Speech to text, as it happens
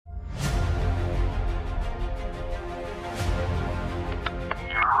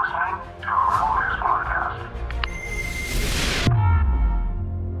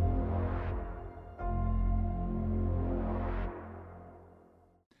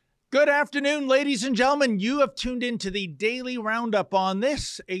Good afternoon, ladies and gentlemen. You have tuned into the Daily Roundup on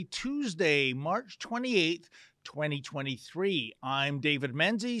this, a Tuesday, March 28th, 2023. I'm David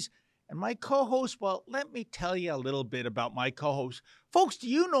Menzies, and my co-host, well, let me tell you a little bit about my co-host. Folks, do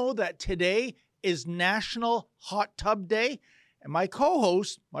you know that today is National Hot Tub Day? And my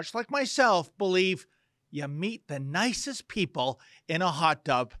co-hosts, much like myself, believe you meet the nicest people in a hot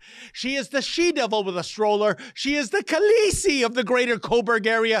tub. She is the she-devil with a stroller. She is the Khaleesi of the greater Coburg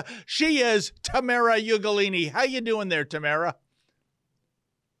area. She is Tamara Ugolini. How you doing there, Tamara?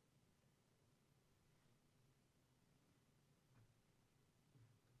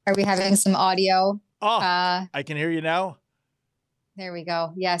 Are we having some audio? I can hear you now. There we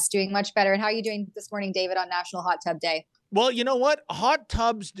go. Yes, doing much better. And how are you doing this morning, David, on National Hot Tub Day? Well, you know what? Hot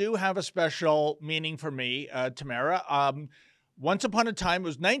tubs do have a special meaning for me, Tamara. Once upon a time, it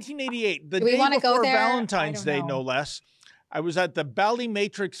was 1988, the day before Valentine's Day, no less. I was at the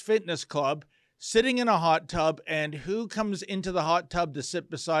Ballymatrix Fitness Club, sitting in a hot tub, and who comes into the hot tub to sit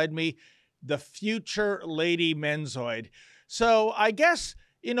beside me? The future Lady Menzoid. So I guess,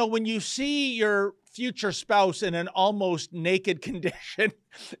 you know, when you see your future spouse in an almost naked condition,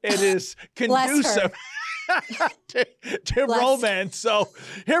 it is conducive to romance. So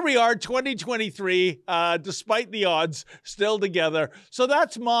here we are, 2023, despite the odds, still together. So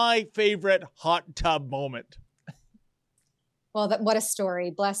that's my favorite hot tub moment. Well, what a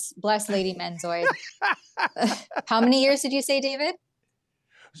story. Bless Lady Menzoid. How many years did you say, David?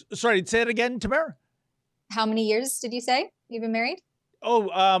 Sorry, say it again, Tamara. How many years did you say you've been married?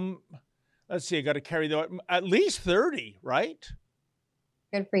 Oh, let's see. I got to carry at least 30, right?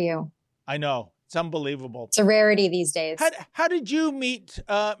 Good for you. I know. It's unbelievable. It's a rarity these days. How did you meet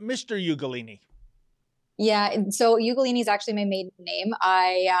Mr. Ugolini? Yeah, so Ugolini is actually my maiden name.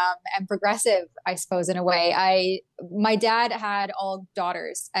 I am progressive, I suppose, in a way. My dad had all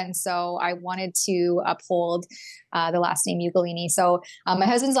daughters, and so I wanted to uphold the last name Ugolini. So my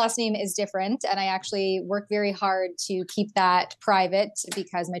husband's last name is different, and I actually work very hard to keep that private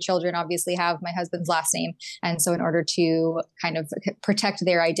because my children obviously have my husband's last name. And so in order to kind of protect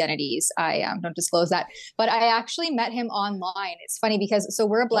their identities, I don't disclose that. But I actually met him online. It's funny because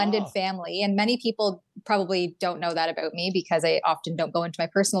we're a blended family, and many people probably don't know that about me because I often don't go into my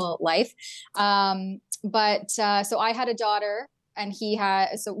personal life. So I had a daughter and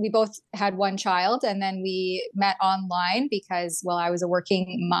so we both had one child, and then we met online because, well, I was a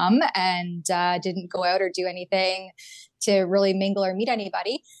working mom and didn't go out or do anything to really mingle or meet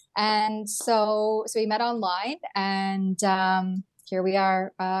anybody. And so we met online, and here we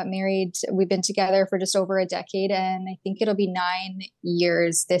are, married. We've been together for just over a decade, and I think it'll be 8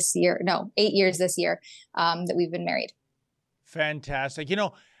 years this year that we've been married. Fantastic. You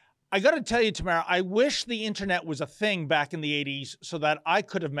know, I got to tell you, Tamara, I wish the internet was a thing back in the 80s so that I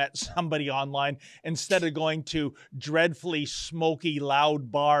could have met somebody online instead of going to dreadfully smoky,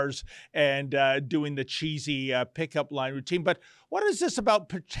 loud bars and doing the cheesy pickup line routine. But what is this about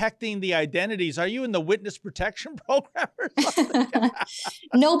protecting the identities? Are you in the witness protection program or something?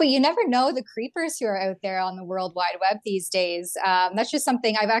 No, but you never know the creepers who are out there on the World Wide Web these days. That's just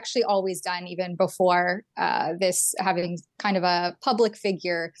something I've actually always done, even before this having kind of a public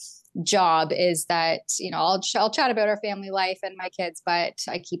figure job, is that, you know, I'll chat about our family life and my kids, but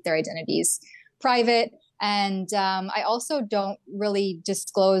I keep their identities private. And I also don't really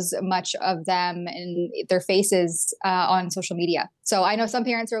disclose much of them and their faces on social media. So I know some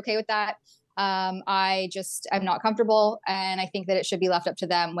parents are okay with that. I'm not comfortable. And I think that it should be left up to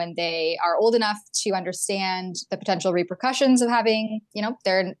them when they are old enough to understand the potential repercussions of having, you know,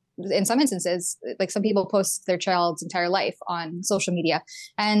 in some instances, like some people post their child's entire life on social media.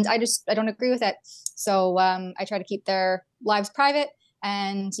 And I don't agree with it. So I try to keep their lives private.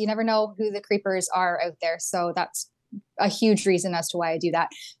 And you never know who the creepers are out there. So that's a huge reason as to why I do that.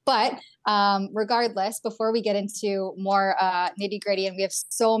 But regardless, before we get into more nitty gritty, and we have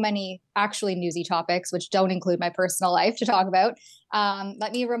so many actually newsy topics, which don't include my personal life to talk about,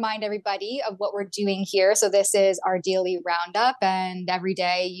 let me remind everybody of what we're doing here. So this is our daily roundup, and every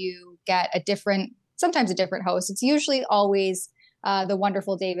day you get sometimes a different host. It's usually always the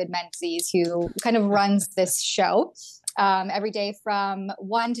wonderful David Menzies, who kind of runs this show. Every day from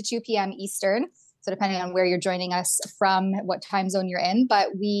 1 to 2 p.m. Eastern. So depending on where you're joining us from, what time zone you're in.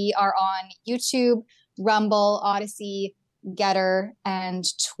 But we are on YouTube, Rumble, Odyssey, Getter, and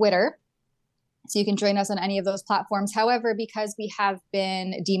Twitter. So you can join us on any of those platforms. However, because we have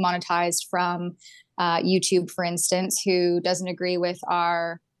been demonetized from YouTube, for instance, who doesn't agree with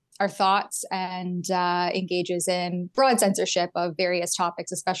our our thoughts and engages in broad censorship of various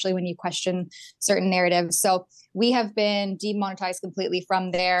topics, especially when you question certain narratives. So we have been demonetized completely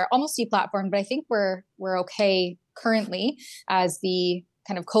from there, almost deplatformed, but I think we're okay currently as the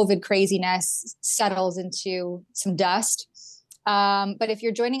kind of COVID craziness settles into some dust. But if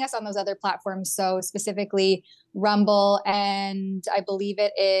you're joining us on those other platforms, so specifically Rumble and I believe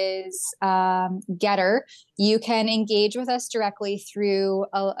it is Getter, you can engage with us directly through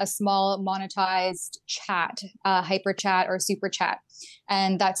a small monetized chat, hyper chat or super chat.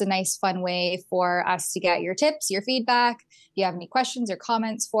 And that's a nice, fun way for us to get your tips, your feedback. If you have any questions or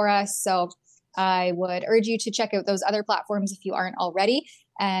comments for us. So I would urge you to check out those other platforms if you aren't already,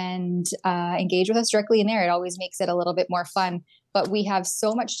 and engage with us directly in there. It always makes it a little bit more fun. But we have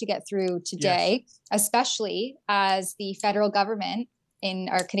so much to get through today, especially as the federal government, in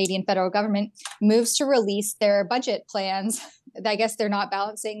our Canadian federal government, moves to release their budget plans. I guess they're not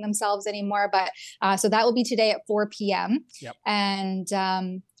balancing themselves anymore, but so that will be today at 4 p.m. Yep. And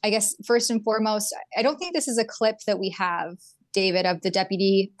I guess first and foremost, I don't think this is a clip that we have, David, of the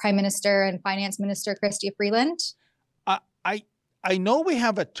Deputy Prime Minister and Finance Minister, Chrystia Freeland. I know we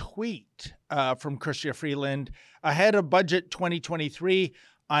have a tweet from Chrystia Freeland ahead of Budget 2023.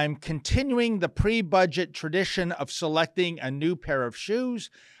 I'm continuing the pre-budget tradition of selecting a new pair of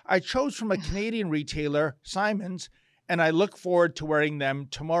shoes. I chose from a Canadian retailer, Simons, and I look forward to wearing them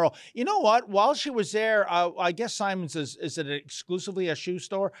tomorrow. You know what? While she was there, I guess Simons is it exclusively a shoe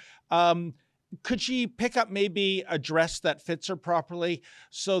store? Could she pick up maybe a dress that fits her properly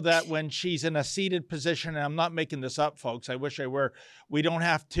so that when she's in a seated position, and I'm not making this up, folks, I wish I were, we don't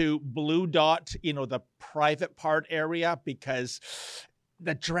have to blue dot, the private part area because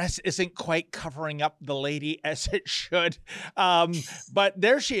the dress isn't quite covering up the lady as it should. But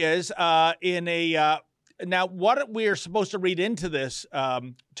there she is in a, now what we are supposed to read into this,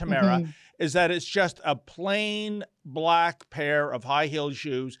 Tamara, is that it's just a plain black pair of high-heeled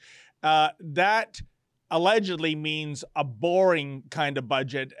shoes. That allegedly means a boring kind of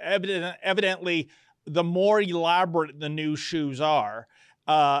budget. Evidently, the more elaborate the new shoes are,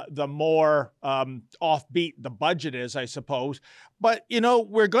 the more offbeat the budget is, I suppose. But,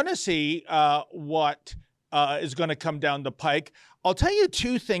 we're going to see what is going to come down the pike. I'll tell you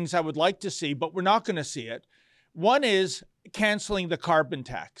two things I would like to see, but we're not going to see it. One is canceling the carbon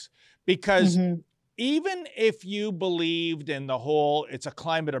tax, because even if you believed in the whole, it's a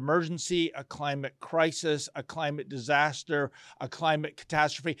climate emergency, a climate crisis, a climate disaster, a climate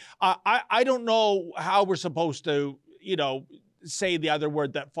catastrophe, I don't know how we're supposed to, say the other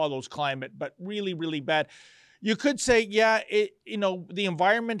word that follows climate, but really, really bad. You could say, the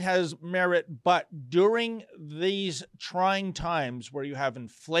environment has merit, but during these trying times where you have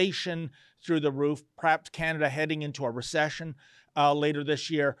inflation through the roof, perhaps Canada heading into a recession later this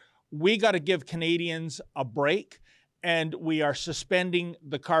year, we got to give Canadians a break, and we are suspending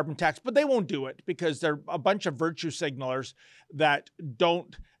the carbon tax. But they won't do it because they're a bunch of virtue signalers that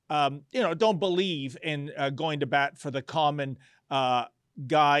don't believe in going to bat for the common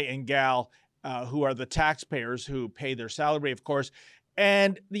guy and gal who are the taxpayers who pay their salary, of course.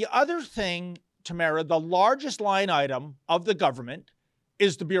 And the other thing, Tamara, the largest line item of the government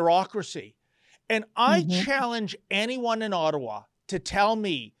is the bureaucracy. And I challenge anyone in Ottawa to tell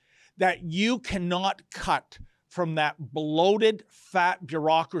me that you cannot cut from that bloated, fat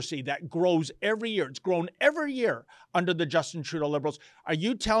bureaucracy that grows every year. It's grown every year under the Justin Trudeau Liberals. Are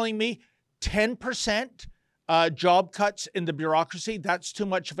you telling me 10% job cuts in the bureaucracy? That's too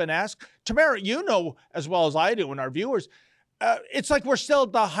much of an ask? Tamara, you know as well as I do and our viewers, it's like we're still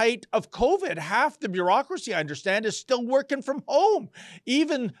at the height of COVID. Half the bureaucracy, I understand, is still working from home.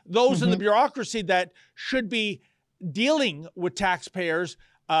 Even those in the bureaucracy that should be dealing with taxpayers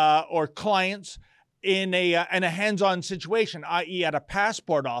or clients in a hands-on situation, i.e. at a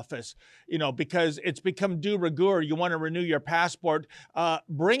passport office, because it's become de rigueur. You want to renew your passport,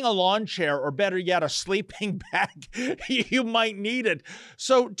 bring a lawn chair, or better yet, a sleeping bag. You might need it.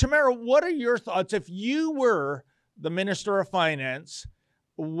 So, Tamara, what are your thoughts? If you were the Minister of Finance,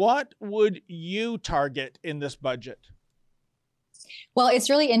 what would you target in this budget? Well, it's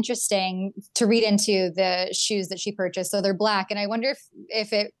really interesting to read into the shoes that she purchased. So they're black. And I wonder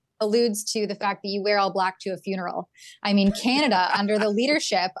if it alludes to the fact that you wear all black to a funeral. I mean, Canada, under the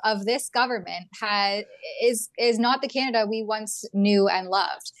leadership of this government, is not the Canada we once knew and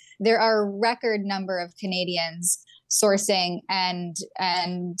loved. There are a record number of Canadians sourcing and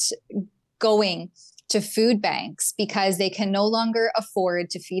going to food banks because they can no longer afford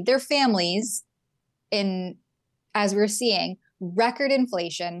to feed their families in, as we're seeing, record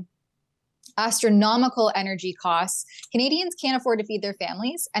inflation, astronomical energy costs. Canadians can't afford to feed their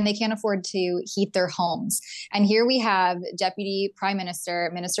families, and they can't afford to heat their homes. And here we have Deputy Prime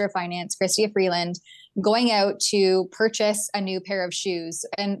Minister, Minister of Finance, Chrystia Freeland, going out to purchase a new pair of shoes.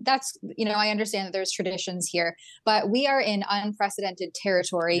 And that's, I understand that there's traditions here, but we are in unprecedented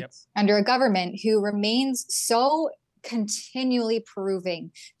territory under a government who remains so continually proving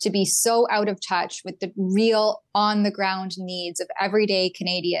to be so out of touch with the real on the ground needs of everyday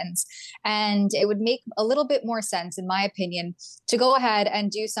Canadians. And it would make a little bit more sense, in my opinion, to go ahead and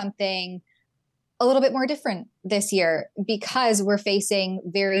do something a little bit more different this year, because we're facing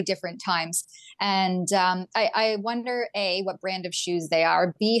very different times. And I wonder, A, what brand of shoes they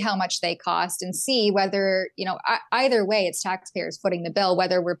are, B, how much they cost, and C, whether, either way, it's taxpayers footing the bill,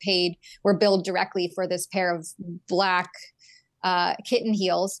 whether we're billed directly for this pair of black kitten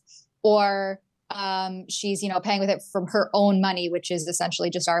heels, or she's, paying with it from her own money, which is essentially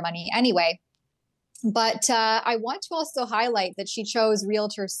just our money anyway. But I want to also highlight that she chose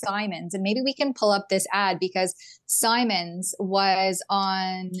Realtor Simons, and maybe we can pull up this ad, because Simons was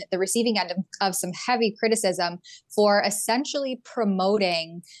on the receiving end of some heavy criticism for essentially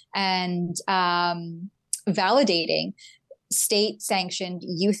promoting and validating state-sanctioned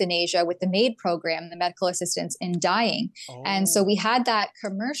euthanasia with the MAID program, the medical assistance in dying. Oh. And so we had that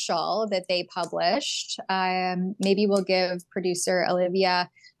commercial that they published. Maybe we'll give producer Olivia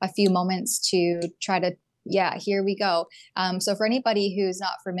a few moments to try to, here we go. So for anybody who's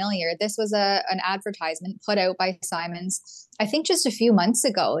not familiar, this was an advertisement put out by Simons, I think just a few months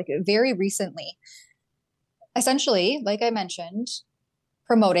ago, like very recently, essentially, like I mentioned,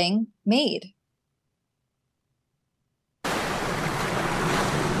 promoting MAID.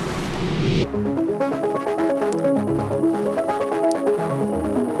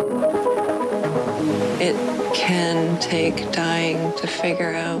 It can take dying to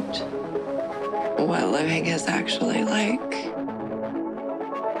figure out what living is actually like.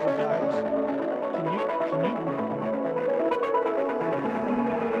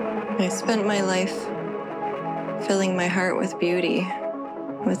 I spent my life filling my heart with beauty,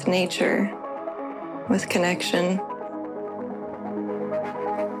 with nature, with connection.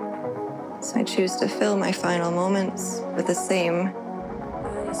 So I choose to fill my final moments with the same.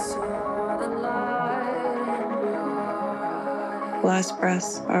 Last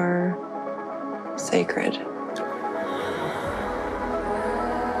breaths are sacred.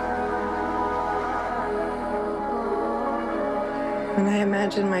 When I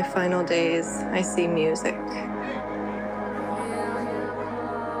imagine my final days, I see music.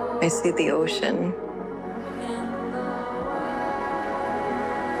 I see the ocean.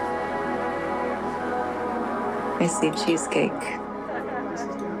 I see cheesecake.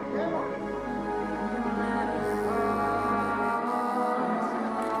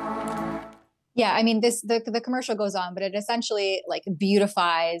 Yeah, I mean, the commercial goes on, but it essentially like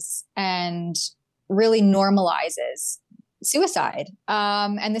beautifies and really normalizes suicide.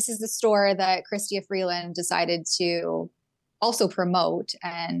 And this is the store that Chrystia Freeland decided to also promote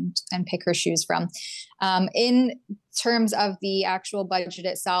and pick her shoes from. In terms of the actual budget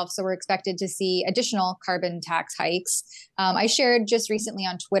itself, so we're expected to see additional carbon tax hikes. I shared just recently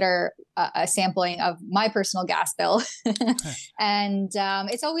on Twitter a sampling of my personal gas bill. And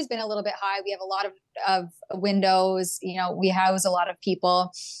it's always been a little bit high. We have a lot of windows, we house a lot of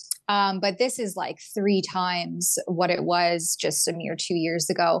people. But this is like 3 times what it was just a mere 2 years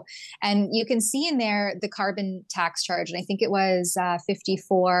ago. And you can see in there the carbon tax charge. And I think it was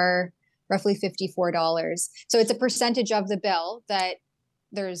roughly $54. So it's a percentage of the bill that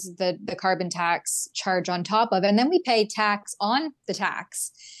there's the carbon tax charge on top of. And then we pay tax on the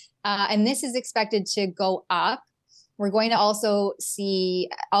tax. And this is expected to go up. We're going to also see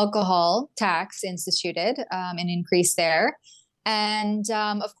alcohol tax instituted, an increase there. And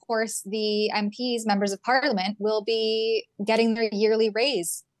of course, the MPs, members of parliament, will be getting their yearly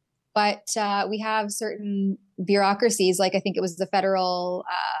raise. But we have certain bureaucracies, like I think it was the federal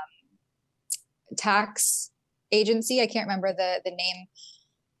tax agency. I can't remember the name,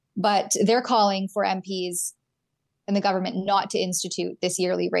 but they're calling for MPs and the government not to institute this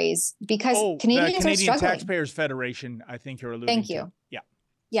yearly raise because Canadians the Canadian are struggling. Taxpayers Federation, I think you're alluding to. Thank you. Yeah.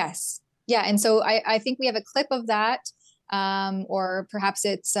 Yes. Yeah. And so I think we have a clip of that. Or perhaps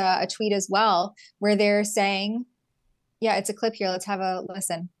it's a tweet as well, where they're saying, yeah, it's a clip here. Let's have a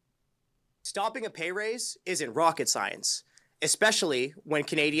listen. Stopping a pay raise isn't rocket science, especially when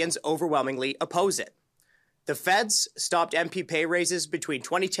Canadians overwhelmingly oppose it. The feds stopped MP pay raises between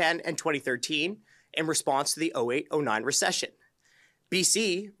 2010 and 2013 in response to the 08-09 recession.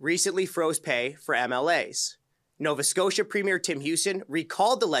 BC recently froze pay for MLAs. Nova Scotia Premier Tim Houston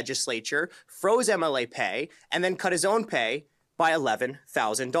recalled the legislature, froze MLA pay, and then cut his own pay by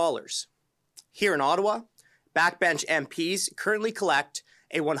 $11,000. Here in Ottawa, backbench MPs currently collect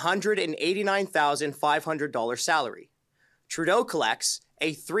a $189,500 salary. Trudeau collects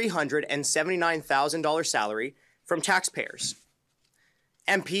a $379,000 salary from taxpayers.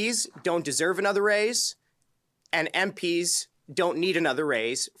 MPs don't deserve another raise, and MPs don't need another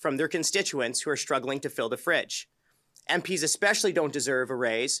raise from their constituents who are struggling to fill the fridge. MPs especially don't deserve a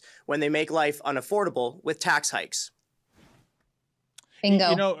raise when they make life unaffordable with tax hikes.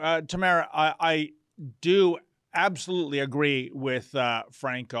 Bingo. You know, Tamara, I do absolutely agree with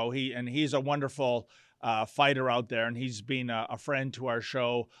Franco. He's a wonderful fighter out there, and he's been a friend to our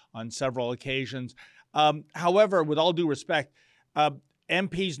show on several occasions. However, with all due respect,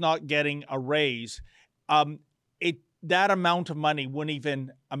 MPs not getting a raise, that amount of money wouldn't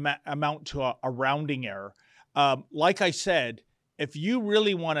even amount to a rounding error. Like I said, if you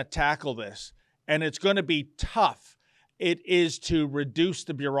really want to tackle this, and it's going to be tough, it is to reduce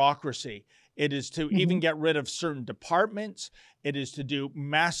the bureaucracy. It is to even get rid of certain departments. It is to do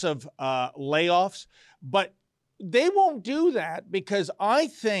massive layoffs. But they won't do that because I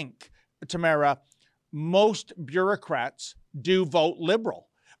think, Tamara, most bureaucrats do vote Liberal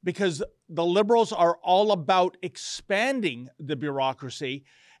because the Liberals are all about expanding the bureaucracy,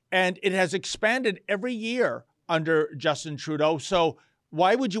 and it has expanded every year under Justin Trudeau. So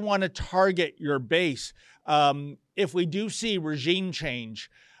why would you want to target your base? If we do see regime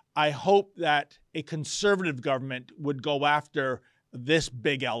change, I hope that a conservative government would go after this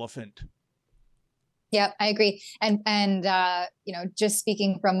big elephant. Yeah, I agree. And you know, just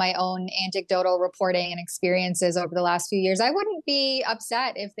speaking from my own anecdotal reporting and experiences over the last few years, I wouldn't be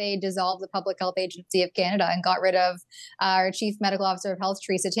upset if they dissolved the Public Health Agency of Canada and got rid of our Chief Medical Officer of Health,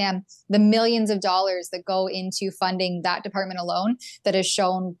 Theresa Tam. The millions of dollars that go into funding that department alone that has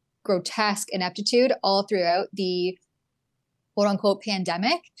shown grotesque ineptitude all throughout the quote unquote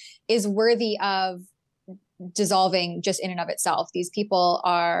pandemic is worthy of dissolving just in and of itself. These people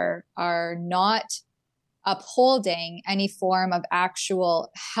are not upholding any form of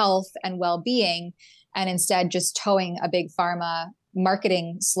actual health and well-being, and instead just towing a big pharma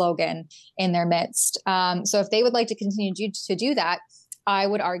marketing slogan in their midst. So if they would like to continue to do that, I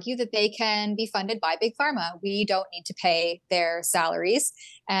would argue that they can be funded by big pharma. We don't need to pay their salaries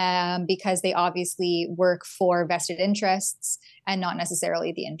because they obviously work for vested interests and not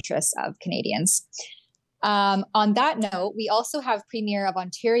necessarily the interests of Canadians. On that note, we also have Premier of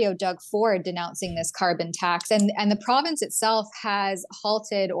Ontario, Doug Ford, denouncing this carbon tax. And the province itself has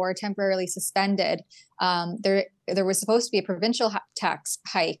halted or temporarily suspended. There was supposed to be a provincial tax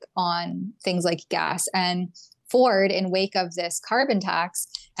hike on things like gas. And Ford, in wake of this carbon tax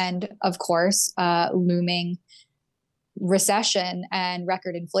and, of course, looming recession and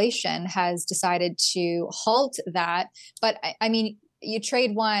record inflation, has decided to halt that. But I mean, you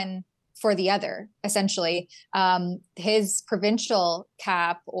trade one for the other, essentially. His provincial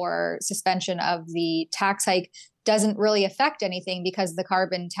cap or suspension of the tax hike doesn't really affect anything because the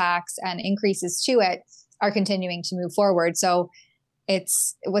carbon tax and increases to it are continuing to move forward. So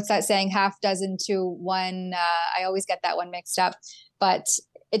it's, what's that saying, half dozen to one? I always get that one mixed up, but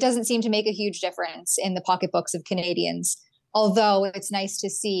it doesn't seem to make a huge difference in the pocketbooks of Canadians. Although it's nice to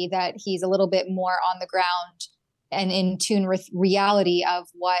see that he's a little bit more on the ground and in tune with reality of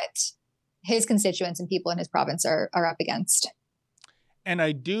what his constituents and people in his province are up against. And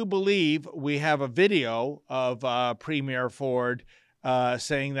I do believe we have a video of Premier Ford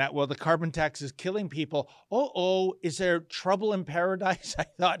saying that, well, the carbon tax is killing people. Is there trouble in paradise? I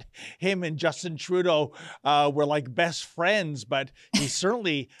thought him and Justin Trudeau were like best friends, but he's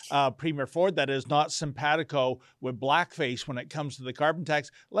certainly, Premier Ford, that is not simpatico with blackface when it comes to the carbon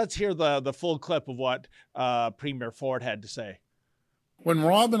tax. Let's hear the full clip of what Premier Ford had to say. When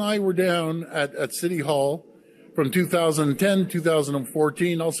Rob and I were down at City Hall from 2010,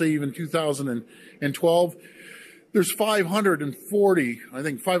 2014, I'll say even 2012, there's 540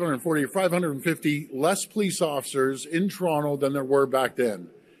 or 550 less police officers in Toronto than there were back then.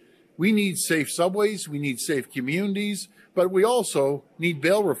 We need safe subways, we need safe communities, but we also need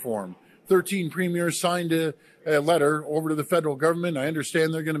bail reform. 13 premiers signed a letter over to the federal government. I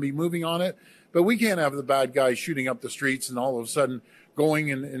understand they're going to be moving on it, but we can't have the bad guys shooting up the streets and all of a sudden going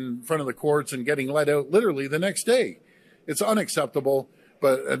in front of the courts and getting let out literally the next day. It's unacceptable,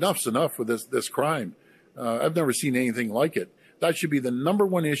 but enough's enough with this crime. I've never seen anything like it. That should be the number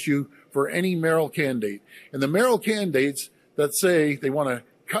one issue for any mayoral candidate. And the mayoral candidates that say they want to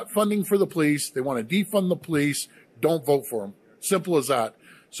cut funding for the police, they want to defund the police, don't vote for them. Simple as that.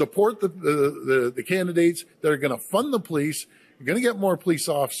 support the candidates that are going to fund the police. You're going to get more police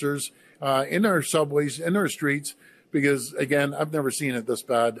officers in our subways, in our streets, because, again, I've never seen it this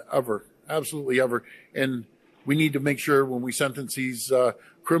bad ever, absolutely ever. And we need to make sure when we sentence these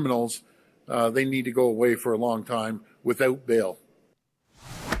criminals, they need to go away for a long time without bail.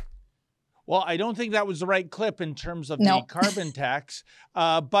 Well, I don't think that was the right clip in terms of the carbon tax.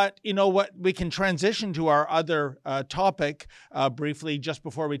 But you know what? We can transition to our other topic briefly just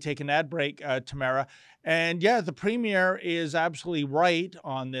before we take an ad break, Tamara. And yeah, the Premier is absolutely right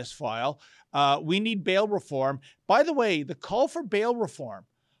on this file. We need bail reform. By the way, the call for bail reform,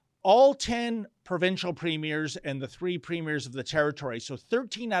 all 10 provincial premiers and the 3 premiers of the territory, so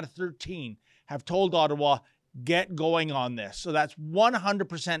 13 out of 13, have told Ottawa, get going on this. So that's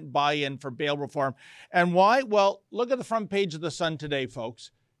 100% buy-in for bail reform. And why? Well, look at the front page of the Sun today,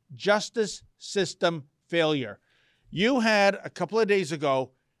 folks. Justice system failure. You had, a couple of days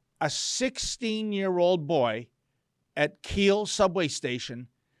ago, a 16-year-old boy at Keele subway station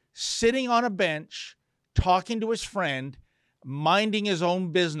sitting on a bench, talking to his friend, minding his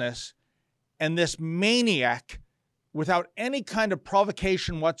own business, and this maniac, without any kind of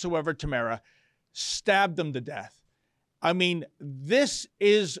provocation whatsoever, Tamara, stabbed them to death. I mean, this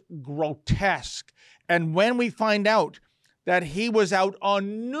is grotesque. And when we find out that he was out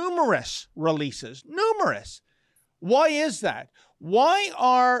on numerous releases, why is that? Why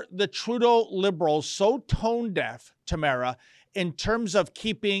are the Trudeau Liberals so tone deaf, Tamara, in terms of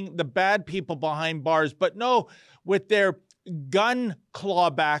keeping the bad people behind bars? But no, with their gun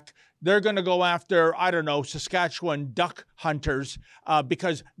clawback, they're going to go after, I don't know, Saskatchewan duck hunters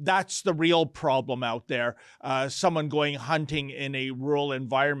because that's the real problem out there, someone going hunting in a rural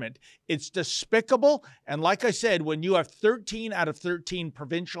environment. It's despicable. And like I said, when you have 13 out of 13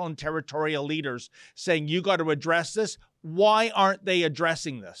 provincial and territorial leaders saying you got to address this, why aren't they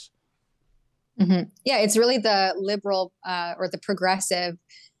addressing this? Mm-hmm. Yeah, it's really the liberal or the progressive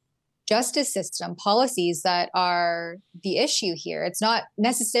justice system policies that are the issue here. It's not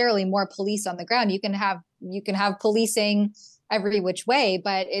necessarily more police on the ground. You can have policing every which way,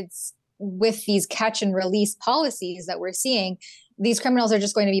 but it's with these catch and release policies that we're seeing, these criminals are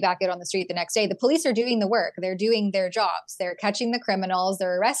just going to be back out on the street the next day. The police are doing the work. They're doing their jobs. They're catching the criminals.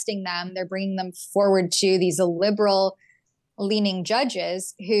 They're arresting them. They're bringing them forward to these liberal leaning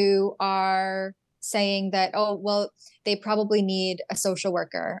judges who are saying that, oh, well, they probably need a social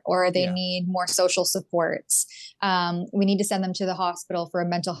worker or they need more social supports. We need to send them to the hospital for a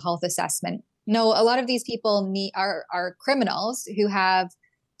mental health assessment. No, a lot of these people are criminals who have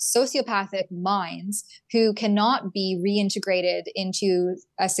sociopathic minds who cannot be reintegrated into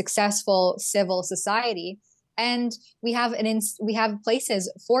a successful civil society. And we have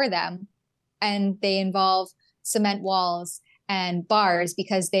places for them, and they involve cement walls and bars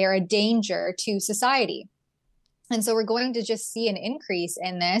because they are a danger to society. And so we're going to just see an increase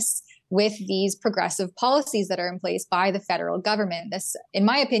in this with these progressive policies that are in place by the federal government. This, in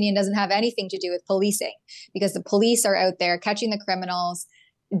my opinion, doesn't have anything to do with policing, because the police are out there catching the criminals,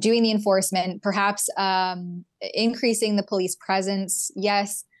 doing the enforcement, perhaps increasing the police presence.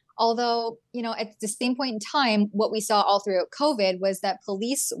 Yes. Although, at the same point in time, what we saw all throughout COVID was that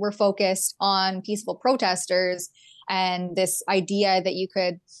police were focused on peaceful protesters and this idea that you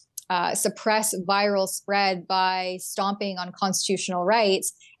could suppress viral spread by stomping on constitutional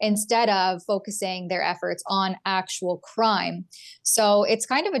rights instead of focusing their efforts on actual crime. So it's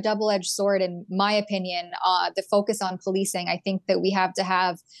kind of a double-edged sword, in my opinion, the focus on policing. I think that we have to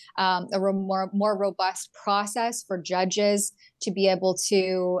have a more robust process for judges to be able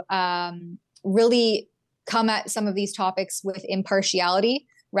to really come at some of these topics with impartiality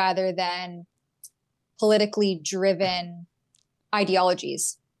rather than politically driven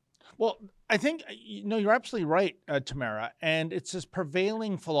ideologies. Well, I think, you're absolutely right, Tamara. And it's this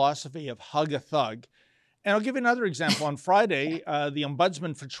prevailing philosophy of hug a thug. And I'll give you another example. On Friday, the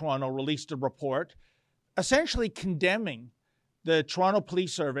Ombudsman for Toronto released a report essentially condemning the Toronto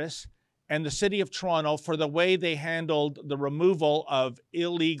Police Service and the City of Toronto for the way they handled the removal of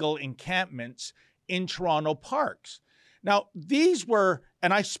illegal encampments in Toronto parks. Now, these were,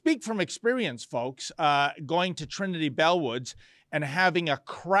 and I speak from experience, folks, going to Trinity Bellwoods and having a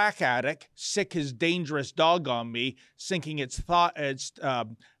crack addict sick his dangerous dog on me, sinking its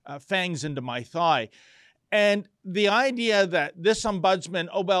fangs into my thigh. And the idea that this ombudsman,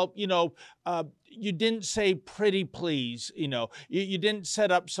 you didn't say pretty please, you didn't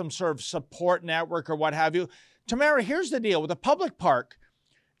set up some sort of support network or what have you. Tamara, here's the deal. With a public park,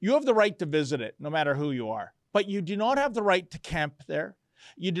 you have the right to visit it, no matter who you are. But you do not have the right to camp there.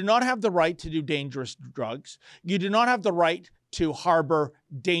 You do not have the right to do dangerous drugs. You do not have the right to harbor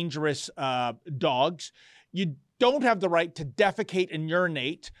dangerous dogs. You don't have the right to defecate and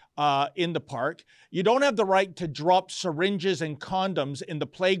urinate in the park. You don't have the right to drop syringes and condoms in the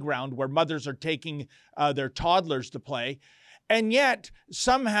playground where mothers are taking their toddlers to play. And yet,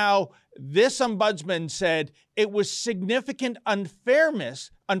 somehow, this ombudsman said it was significant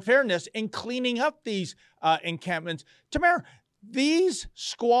unfairness in cleaning up these encampments. Tamara, these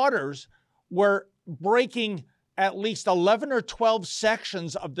squatters were breaking at least 11 or 12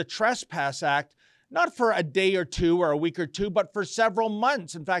 sections of the Trespass Act, not for a day or two or a week or two, but for several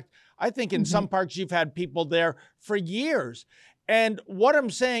months. In fact, I think in some parks you've had people there for years. And what I'm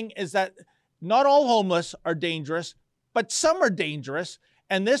saying is that not all homeless are dangerous, but some are dangerous.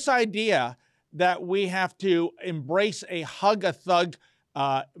 And this idea that we have to embrace a hug-a-thug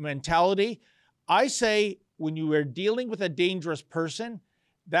mentality, I say when you are dealing with a dangerous person,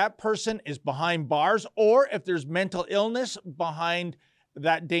 that person is behind bars, or if there's mental illness behind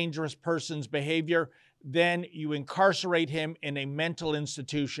that dangerous person's behavior, then you incarcerate him in a mental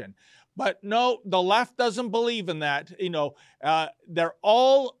institution. But no, the left doesn't believe in that. They're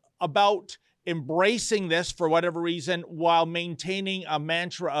all about embracing this for whatever reason while maintaining a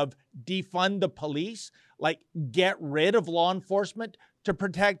mantra of defund the police, like get rid of law enforcement to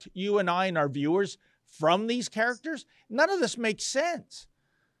protect you and I and our viewers from these characters. None of this makes sense.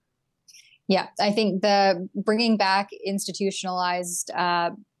 Yeah, I think the bringing back institutionalized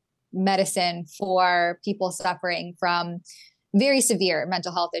medicine for people suffering from very severe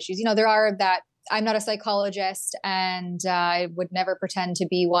mental health issues. There are that. I'm not a psychologist and I would never pretend to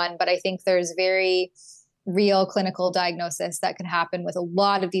be one, but I think there's very real clinical diagnosis that can happen with a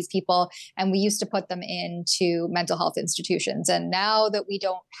lot of these people. And we used to put them into mental health institutions. And now that we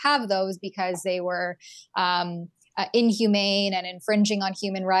don't have those because they were inhumane and infringing on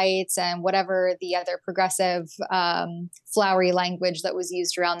human rights and whatever the other progressive flowery language that was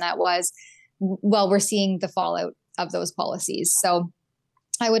used around that was, well, we're seeing the fallout of those policies. So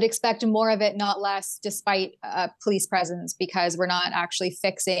I would expect more of it, not less, despite police presence, because we're not actually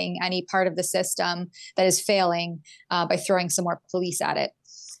fixing any part of the system that is failing by throwing some more police at it.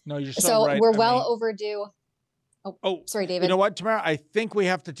 No, you're so right. We're overdue. Oh, sorry, David. You know what, Tamara? I think we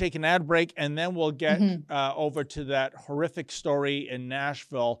have to take an ad break, and then we'll get over to that horrific story in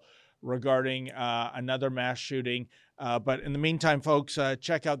Nashville regarding another mass shooting. But in the meantime, folks,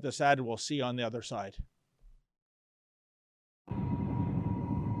 check out this ad, and we'll see you on the other side.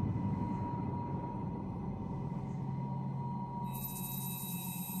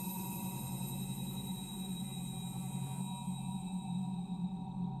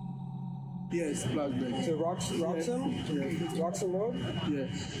 Yes, Blackberry. So Roxham? Yes. Roxham Road?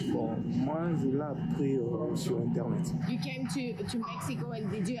 Yes. Bon, moi, je l'ai appris sur Internet. You came to Mexico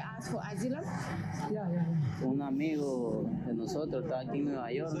and did you ask for asylum? Yeah. Un amigo de nosotros está aquí en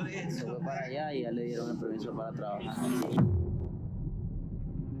Nueva York, se fue para allá y ya le dieron el permiso para trabajar.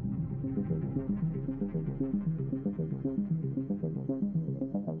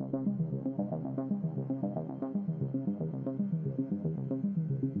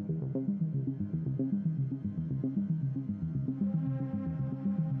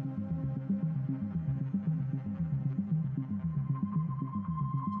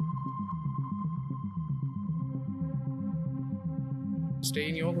 Stay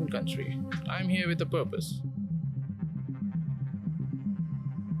in your own country. I'm here with a purpose.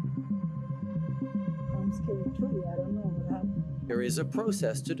 I'm scared too. I don't know what happened. There is a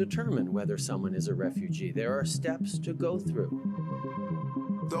process to determine whether someone is a refugee. There are steps to go through.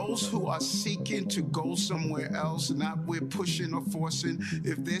 Those who are seeking to go somewhere else, not we're pushing or forcing,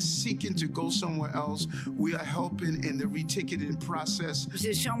 if they're seeking to go somewhere else, we are helping in the reticketing process.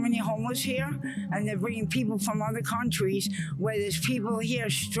 There's so many homeless here, and they're bringing people from other countries where there's people here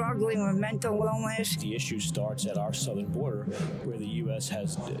struggling with mental illness. The issue starts at our southern border, where the U.S.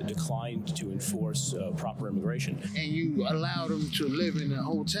 has declined to enforce proper immigration. And you allow them to live in a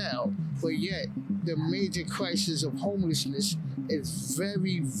hotel, but yet the major crisis of homelessness is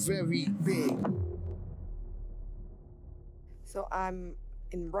very, very big. So I'm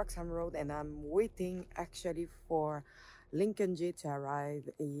in Roxham Road and I'm waiting actually for Lincoln J to arrive.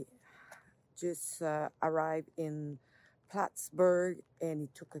 He just arrived in Plattsburgh and he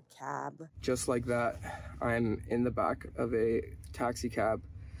took a cab. Just like that, I'm in the back of a taxi cab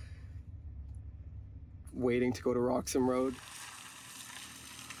waiting to go to Roxham Road.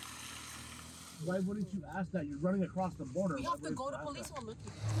 Why wouldn't you ask that? You're running across the border. We have to go to police or look.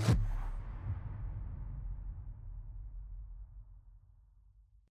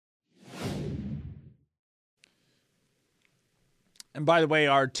 And by the way,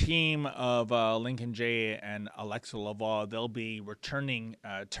 our team of Lincoln J and Alexa Lavoie, they'll be returning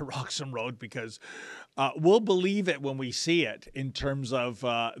to Roxham Road because we'll believe it when we see it in terms of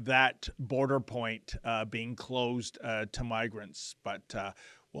that border point being closed to migrants. But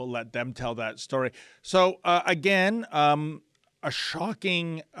we'll let them tell that story. So again, a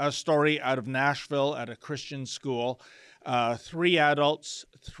shocking story out of Nashville at a Christian school. 3 adults,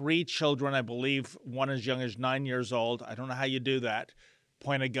 3 children, I believe one as young as 9 years old. I don't know how you do that.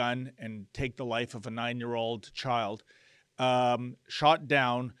 Point a gun and take the life of a 9-year-old child. Shot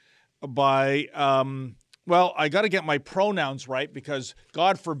down by, well, I got to get my pronouns right because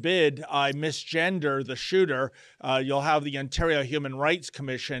God forbid I misgender the shooter. You'll have the Ontario Human Rights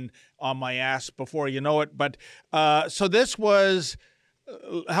Commission on my ass before you know it. But so this was,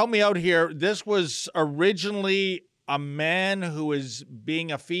 help me out here. This was originally a man who is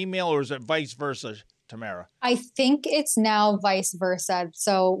being a female, or is it vice versa, Tamara? I think it's now vice versa.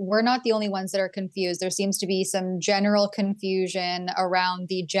 So we're not the only ones that are confused. There seems to be some general confusion around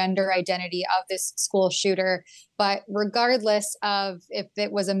the gender identity of this school shooter. But regardless of if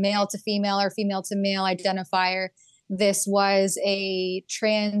it was a male to female or female to male identifier, this was a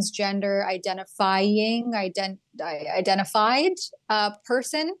transgender identified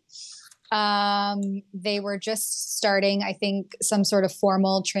person. They were just starting, I think, some sort of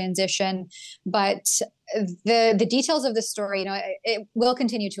formal transition, but the details of the story, it will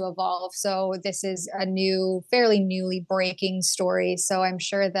continue to evolve. So this is a fairly newly breaking story. So I'm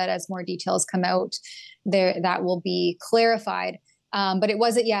sure that as more details come out, that will be clarified. But it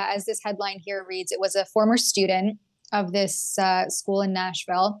wasn't, as this headline here reads, it was a former student of this school in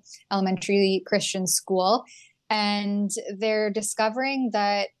Nashville, elementary Christian school, and they're discovering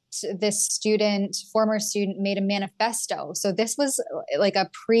that this former student, made a manifesto. So this was like a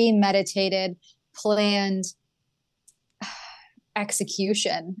premeditated, planned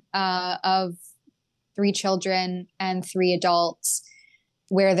execution of 3 children and 3 adults,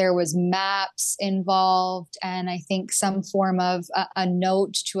 where there was maps involved, and I think some form of a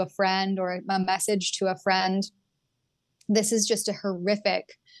note to a friend or a message to a friend. This is just a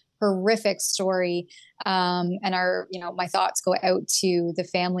horrific story. And my thoughts go out to the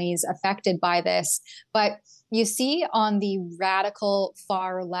families affected by this. But you see on the radical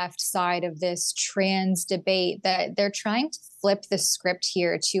far left side of this trans debate that they're trying to flip the script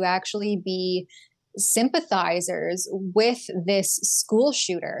here to actually be sympathizers with this school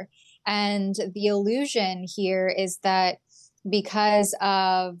shooter. And the illusion here is that because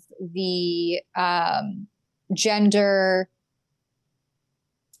of the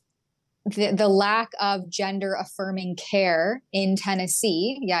the lack of gender affirming care in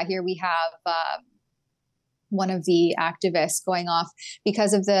Tennessee. Here we have one of the activists going off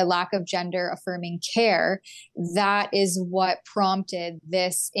because of the lack of gender affirming care. That is what prompted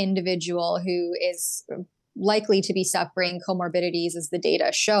this individual, who is likely to be suffering comorbidities, as the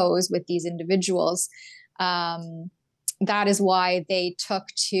data shows with these individuals. That is why they took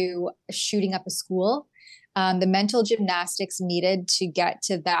to shooting up a school. The mental gymnastics needed to get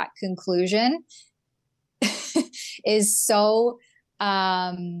to that conclusion is so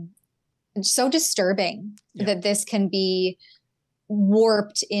disturbing that this can be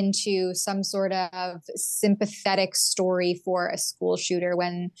warped into some sort of sympathetic story for a school shooter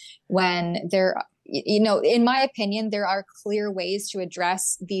when there, in my opinion, there are clear ways to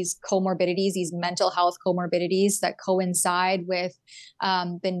address these comorbidities, these mental health comorbidities that coincide with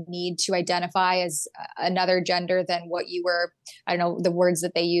the need to identify as another gender than what you were, I don't know, the words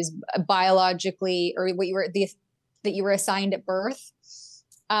that they use, biologically, or that you were assigned at birth.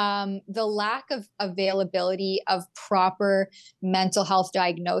 The lack of availability of proper mental health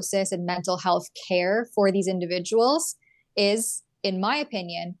diagnosis and mental health care for these individuals is, in my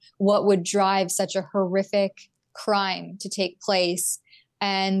opinion, what would drive such a horrific crime to take place.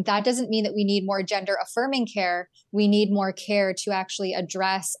 And that doesn't mean that we need more gender affirming care. We need more care to actually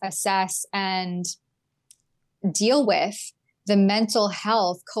address, assess, and deal with the mental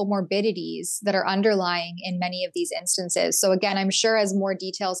health comorbidities that are underlying in many of these instances. So again, I'm sure as more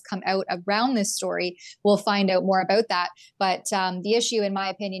details come out around this story, we'll find out more about that. But the issue, in my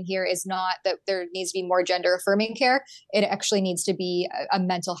opinion, here is not that there needs to be more gender affirming care. It actually needs to be a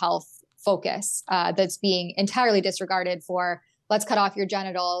mental health focus that's being entirely disregarded for. Let's cut off your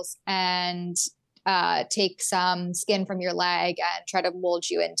genitals and take some skin from your leg and try to mold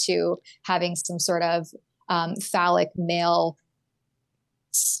you into having some sort of phallic male,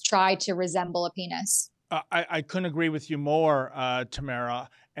 try to resemble a penis. I couldn't agree with you more, Tamara.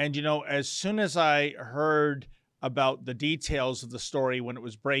 And, as soon as I heard about the details of the story when it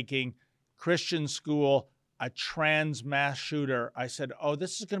was breaking, Christian school, a trans mass shooter, I said, oh,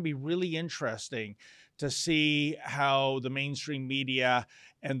 this is going to be really interesting to see how the mainstream media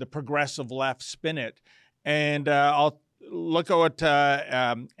and the progressive left spin it. And I'll look at what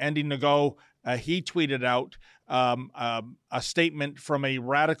Andy Nago, he tweeted out a statement from a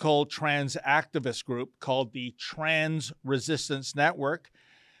radical trans activist group called the Trans Resistance Network,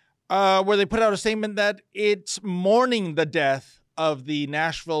 where they put out a statement that it's mourning the death of the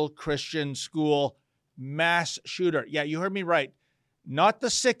Nashville Christian School mass shooter. Yeah, you heard me right. Not the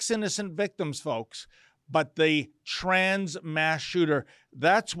 6 innocent victims, folks, but the trans mass shooter.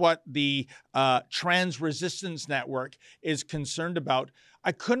 That's what the Trans Resistance Network is concerned about.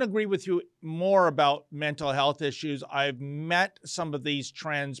 I couldn't agree with you more about mental health issues. I've met some of these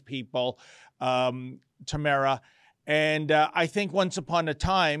trans people, Tamara, and I think once upon a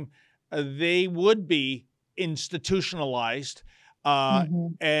time, they would be institutionalized.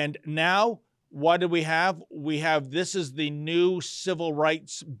 And now, what do we have? We have, this is the new civil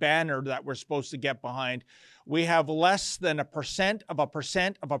rights banner that we're supposed to get behind. We have less than 1% of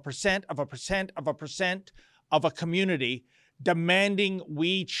 1% of 1% of 1% of 1% of a community demanding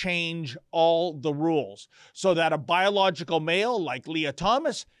we change all the rules so that a biological male like Leah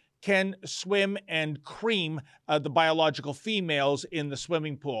Thomas can swim and cream the biological females in the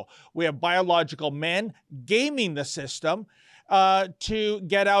swimming pool. We have biological men gaming the system to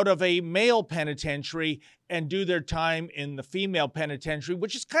get out of a male penitentiary and do their time in the female penitentiary,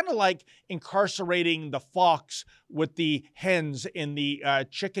 which is kind of like incarcerating the fox with the hens in the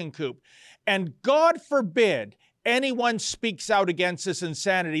chicken coop. And God forbid anyone speaks out against this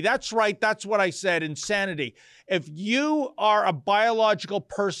insanity. That's right. That's what I said, insanity. If you are a biological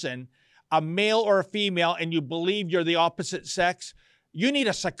person, a male or a female, and you believe you're the opposite sex, you need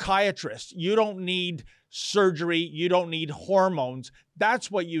a psychiatrist. You don't need surgery. You don't need hormones.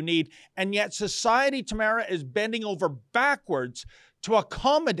 That's what you need. And yet society, Tamara, is bending over backwards to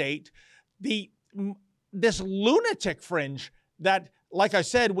accommodate this lunatic fringe that, like I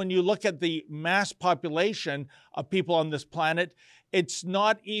said, when you look at the mass population of people on this planet, it's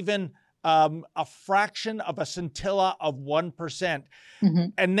not even a fraction of a scintilla of 1%.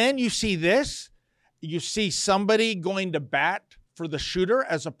 And then you see this, you see somebody going to bat for the shooter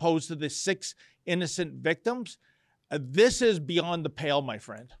as opposed to the 6 innocent victims. This is beyond the pale, my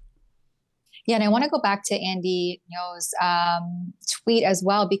friend. Yeah, and I want to go back to Andy Ngo's tweet as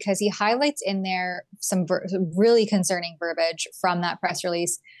well, because he highlights in there some really concerning verbiage from that press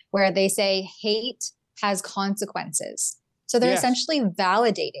release where they say hate has consequences. So they're essentially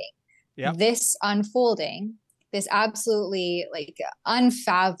validating this unfolding, this absolutely like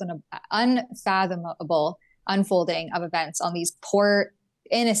unfathomable unfolding of events on these poor,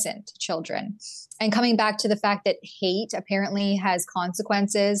 innocent children. And coming back to the fact that hate apparently has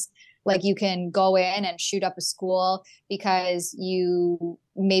consequences, like you can go in and shoot up a school because you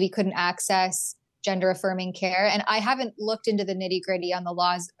maybe couldn't access gender affirming care. And I haven't looked into the nitty gritty on the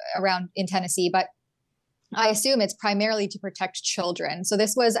laws around in Tennessee, but I assume it's primarily to protect children. So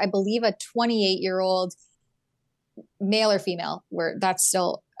this was, I believe, a 28-year-old male or female, where that's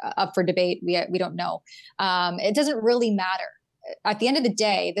still up for debate. We don't know. It doesn't really matter. At the end of the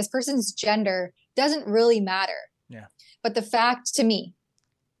day, this person's gender doesn't really matter. Yeah. But the fact of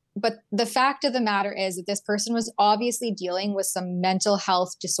the matter is that this person was obviously dealing with some mental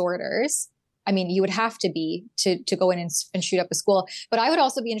health disorders. I mean, you would have to be to go in and shoot up a school. But I would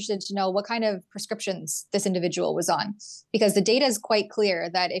also be interested to know what kind of prescriptions this individual was on, because the data is quite clear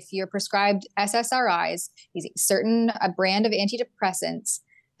that if you're prescribed SSRIs, a brand of antidepressants,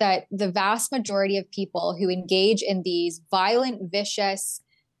 that the vast majority of people who engage in these violent, vicious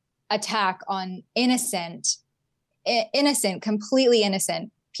attack on innocent, completely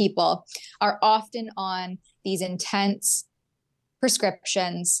innocent people are often on these intense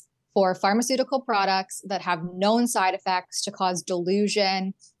prescriptions for pharmaceutical products that have known side effects to cause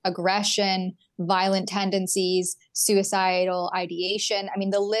delusion, aggression, violent tendencies, suicidal ideation. I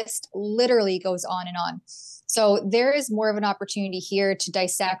mean, the list literally goes on and on. So there is more of an opportunity here to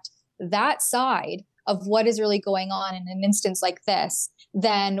dissect that side of what is really going on in an instance like this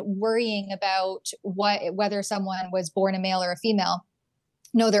than worrying about whether someone was born a male or a female.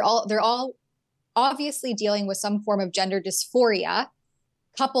 No, they're all obviously dealing with some form of gender dysphoria,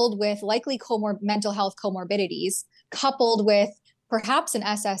 coupled with likely mental health comorbidities, coupled with perhaps an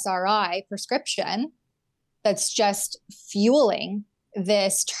SSRI prescription that's just fueling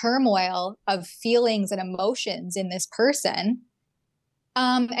this turmoil of feelings and emotions in this person.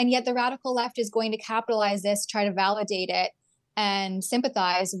 And yet the radical left is going to capitalize this, try to validate it, and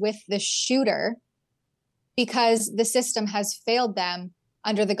sympathize with the shooter because the system has failed them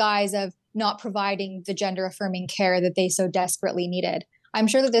under the guise of not providing the gender affirming care that they so desperately needed. I'm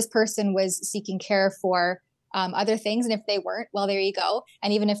sure that this person was seeking care for other things. And if they weren't, well, there you go.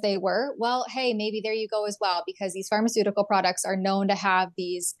 And even if they were, well, hey, maybe there you go as well, because these pharmaceutical products are known to have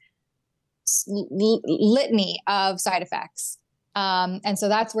these litany of side effects. And so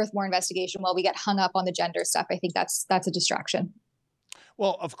that's worth more investigation while we get hung up on the gender stuff. I think that's a distraction.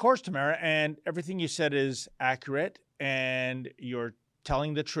 Well, of course, Tamara, and everything you said is accurate and you're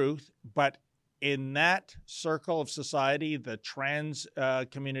telling the truth. But in that circle of society, the trans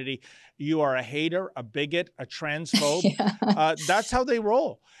community, you are a hater, a bigot, a transphobe. Yeah. That's how they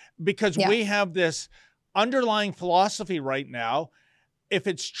roll, because we have this underlying philosophy right now. If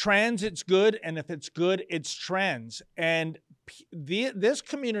it's trans, it's good. And if it's good, it's trans. And this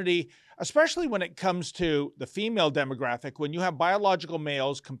community, especially when it comes to the female demographic, when you have biological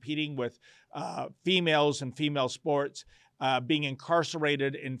males competing with females in female sports, being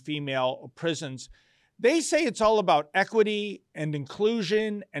incarcerated in female prisons, they say it's all about equity and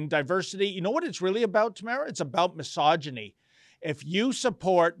inclusion and diversity. You know what it's really about, Tamara? It's about misogyny. If you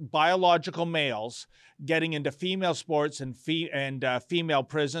support biological males getting into female sports and female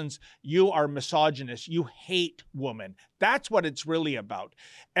prisons, you are misogynist. You hate women. That's what it's really about.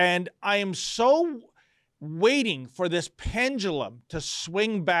 And I am so waiting for this pendulum to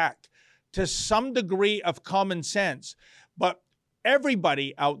swing back to some degree of common sense. But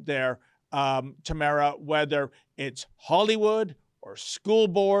everybody out there, Tamara, whether it's Hollywood or school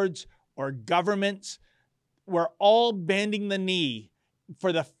boards or governments, we're all bending the knee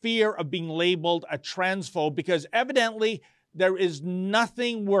for the fear of being labeled a transphobe, because evidently there is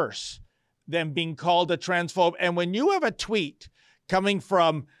nothing worse than being called a transphobe. And when you have a tweet coming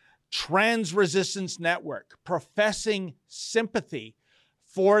from Trans Resistance Network professing sympathy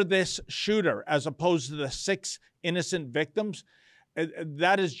for this shooter as opposed to the 6 innocent victims,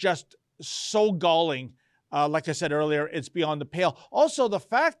 that is just so galling. Like I said earlier, it's beyond the pale. Also, the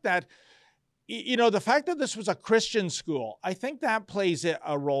fact that this was a Christian school, I think that plays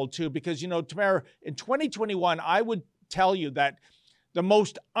a role too, because, Tamara, in 2021, I would tell you that the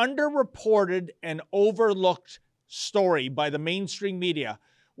most underreported and overlooked story by the mainstream media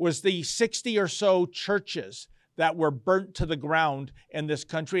was the 60 or so churches that were burnt to the ground in this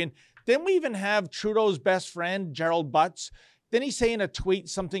country. And then we even have Trudeau's best friend, Gerald Butts. Then he say in a tweet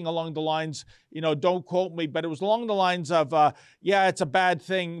something along the lines, don't quote me, but it was along the lines of, yeah, it's a bad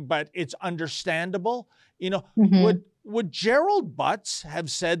thing, but it's understandable. Would Gerald Butts have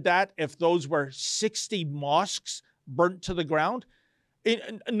said that if those were 60 mosques burnt to the ground?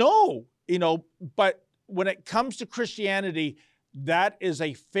 No, but when it comes to Christianity, that is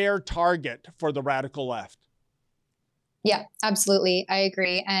a fair target for the radical left. Yeah, absolutely. I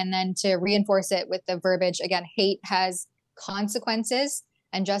agree. And then to reinforce it with the verbiage, again, hate has consequences,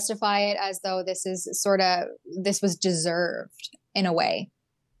 and justify it as though this was deserved in a way.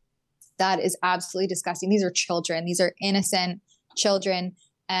 That is absolutely disgusting. These are children. These are innocent children.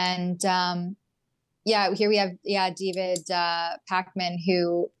 And here we have David Pacman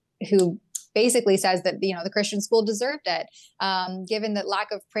who basically says that the Christian school deserved it. Given that lack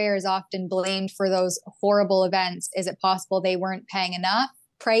of prayer is often blamed for those horrible events, is it possible they weren't praying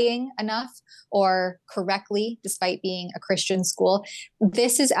enough or correctly, despite being a Christian school?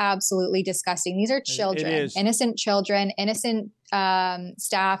 This is absolutely disgusting. These are children, innocent children, innocent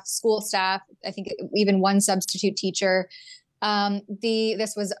staff, school staff. I think even one substitute teacher.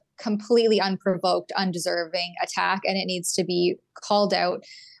 This was completely unprovoked, undeserving attack, and it needs to be called out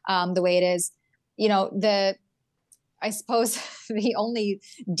the way it is. I suppose the only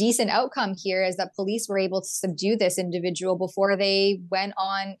decent outcome here is that police were able to subdue this individual before they went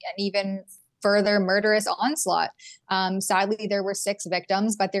on an even further murderous onslaught. Sadly, there were 6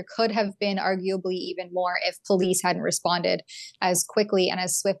 victims, but there could have been arguably even more if police hadn't responded as quickly and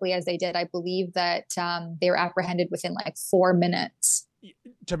as swiftly as they did. I believe that they were apprehended within 4 minutes.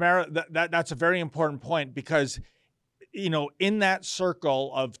 Tamara, that's a very important point, because in that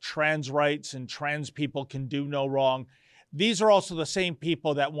circle of trans rights and trans people can do no wrong, these are also the same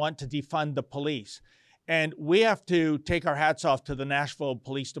people that want to defund the police. And we have to take our hats off to the Nashville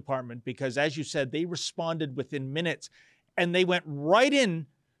Police Department, because, as you said, they responded within minutes, and they went right in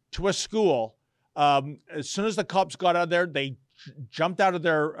to a school. As soon as the cops got out of there, they jumped out of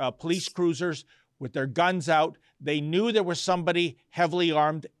their police cruisers with their guns out. They knew there was somebody heavily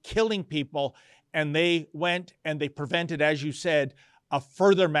armed killing people, and they went and they prevented, as you said, a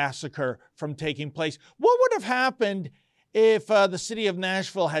further massacre from taking place. What would have happened if the city of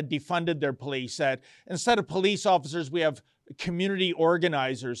Nashville had defunded their police? That instead of police officers, we have community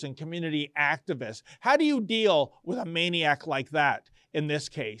organizers and community activists. How do you deal with a maniac like that in this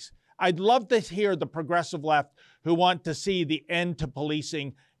case? I'd love to hear the progressive left who want to see the end to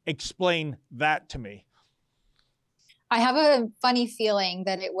policing explain that to me. I have a funny feeling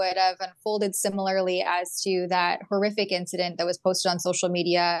that it would have unfolded similarly as to that horrific incident that was posted on social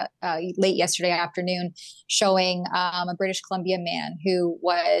media late yesterday afternoon, showing a British Columbia man who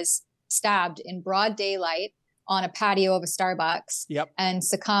was stabbed in broad daylight on a patio of a Starbucks and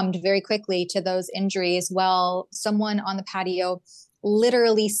succumbed very quickly to those injuries while someone on the patio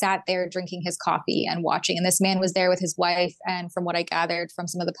literally sat there drinking his coffee and watching. And this man was there with his wife. And from what I gathered from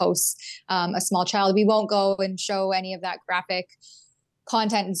some of the posts, a small child. We won't go and show any of that graphic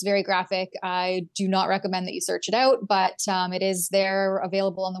content. It's very graphic. I do not recommend that you search it out, but it is there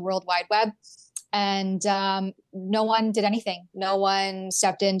available on the World Wide Web. And no one did anything. No one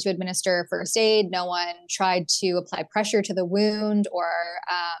stepped in to administer first aid. No one tried to apply pressure to the wound or,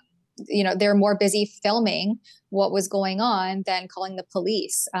 they're more busy filming what was going on than calling the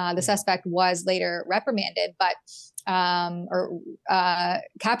police. The suspect was later reprimanded, but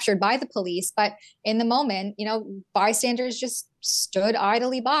captured by the police. But in the moment, bystanders just stood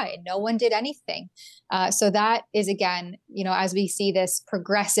idly by. No one did anything. So that is, again, as we see this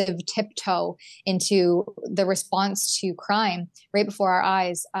progressive tiptoe into the response to crime right before our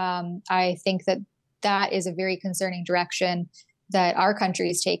eyes, I think that is a very concerning direction that our country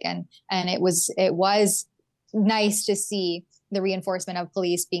has taken. And it was nice to see the reinforcement of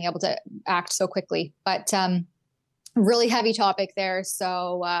police being able to act so quickly, but really heavy topic there.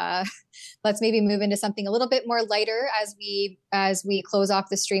 So let's maybe move into something a little bit more lighter as we close off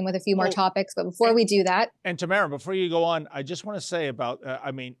the stream with a few more topics. But before we do that. And Tamara, before you go on, I just want to say about,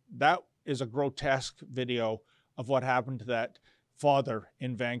 that is a grotesque video of what happened to that father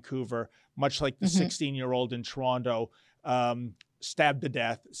in Vancouver, much like the 16-year-old in Toronto, stabbed to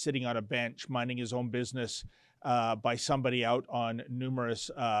death, sitting on a bench, minding his own business by somebody out on numerous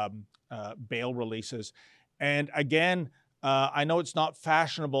bail releases. And again, I know it's not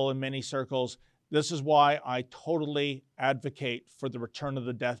fashionable in many circles. This is why I totally advocate for the return of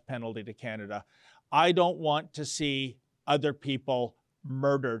the death penalty to Canada. I don't want to see other people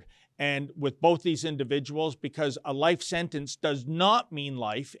murdered. And with both these individuals, because a life sentence does not mean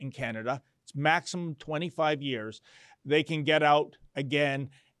life in Canada, it's maximum 25 years. They can get out again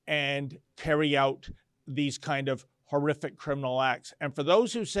and carry out these kind of horrific criminal acts. And for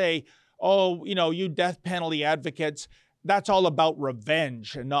those who say, oh, you death penalty advocates, that's all about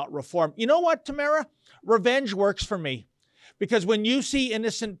revenge and not reform. You know what, Tamara? Revenge works for me. Because when you see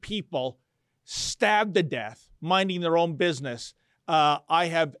innocent people stabbed to death, minding their own business, I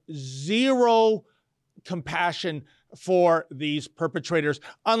have zero compassion for these perpetrators,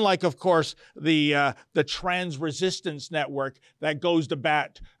 unlike, of course, the trans resistance network that goes to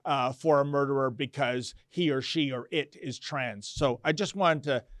bat for a murderer because he or she or it is trans. So I just wanted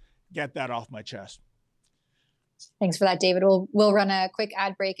to get that off my chest. Thanks for that, David. We'll run a quick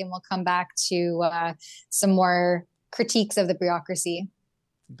ad break and we'll come back to some more critiques of the bureaucracy.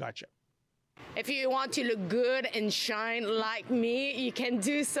 Gotcha. If you want to look good and shine like me, you can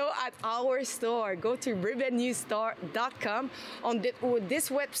do so at our store. Go to ribbonnewstore.com. On this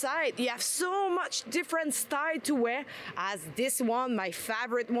website, you have so much different style to wear, as this one, my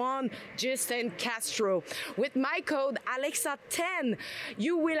favorite one, Justin Castro. With my code Alexa10,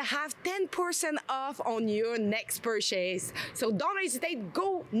 you will have 10% off on your next purchase. So don't hesitate,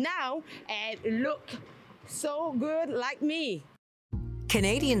 go now and look so good like me.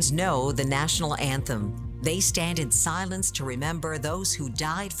 Canadians know the national anthem. They stand in silence to remember those who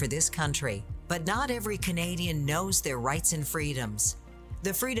died for this country. But not every Canadian knows their rights and freedoms.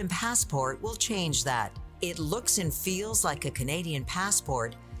 The Freedom Passport will change that. It looks and feels like a Canadian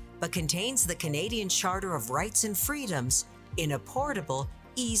passport, but contains the Canadian Charter of Rights and Freedoms in a portable,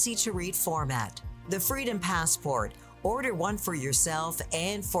 easy-to-read format. The Freedom Passport. Order one for yourself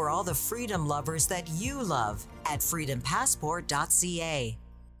and for all the freedom lovers that you love at freedompassport.ca.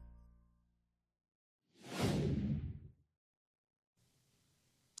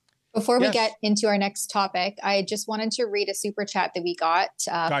 Before we get into our next topic, I just wanted to read a super chat that we got,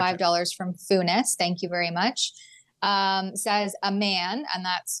 $5 from Funis. Thank you very much. Says a man, and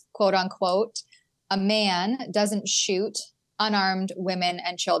that's quote unquote, a man doesn't shoot unarmed women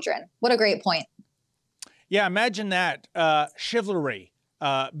and children. What a great point. Yeah, imagine that. Chivalry,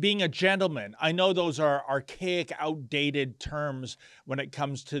 being a gentleman. I know those are archaic, outdated terms when it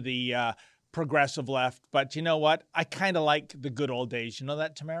comes to the progressive left, but you know what? I kind of like the good old days. You know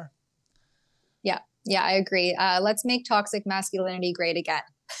that, Tamara? Yeah, I agree. Let's make toxic masculinity great again.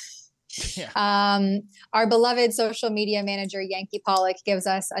 Our beloved social media manager, Yankee Pollock, gives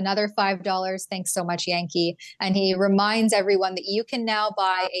us another $5. Thanks so much, Yankee. And he reminds everyone that you can now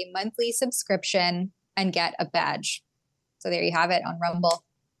buy a monthly subscription and get a badge. So there you have it on Rumble.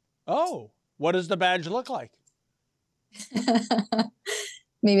 Oh, what does the badge look like?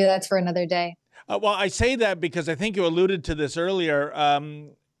 Maybe that's for another day. Well, I say that because I think you alluded to this earlier.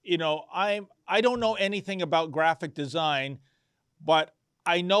 You know, I don't know anything about graphic design, but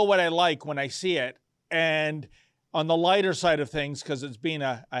I know what I like when I see it. And on the lighter side of things, because it's been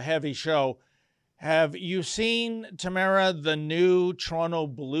a heavy show, have you seen, Tamara, the new Toronto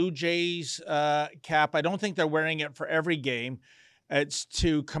Blue Jays cap? I don't think they're wearing it for every game. It's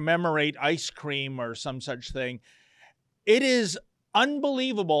to commemorate ice cream or some such thing. It is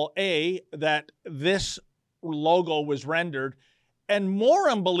unbelievable, A, that this logo was rendered, and more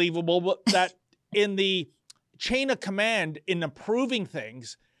unbelievable that in the chain of command in approving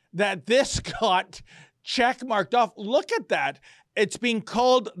things, that this got check marked off. Look at that. It's being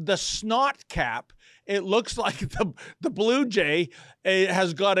called the snot cap. It looks like the Blue Jay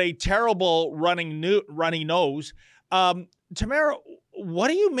has got a terrible runny nose. Tamara, what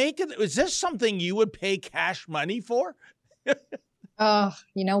do you make of it? Is this something you would pay cash money for? Oh,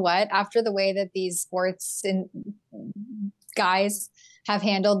 you know what? After the way that these sports guys have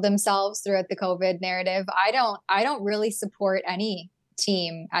handled themselves throughout the COVID narrative, I don't really support any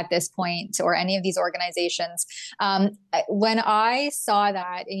team at this point or any of these organizations. When I saw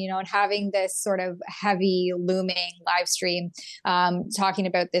that, you know, and having this sort of heavy looming live stream talking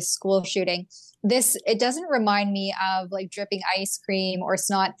about this school shooting, it doesn't remind me of like dripping ice cream or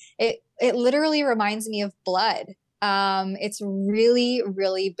snot. It literally reminds me of blood. It's really,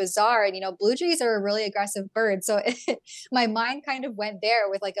 really bizarre. And, you know, blue jays are a really aggressive bird. So my mind kind of went there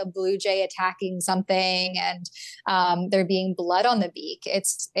with like a blue jay attacking something and there being blood on the beak.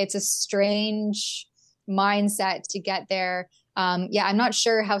 It's a strange mindset to get there. Yeah, I'm not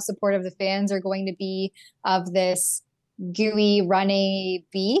sure how supportive the fans are going to be of this gooey, runny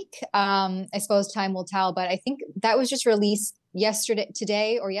beak. I suppose time will tell, but I think that was just released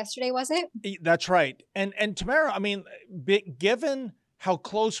yesterday, was it? That's right. And Tamara, I mean, given how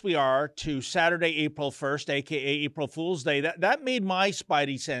close we are to Saturday, April 1st, aka April Fool's Day, that made my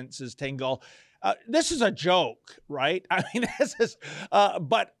spidey senses tingle. This is a joke, right? I mean, this is,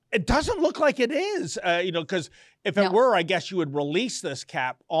 but it doesn't look like it is, you know, because if it were, I guess you would release this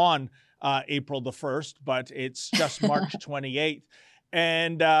cap on April the 1st, but it's just March 28th.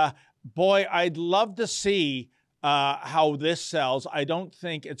 And boy, I'd love to see how this sells. I don't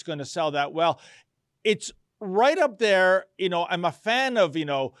think it's going to sell that well. It's right up there. You know, I'm a fan of, you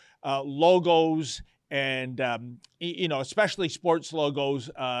know, logos and, you know, especially sports logos.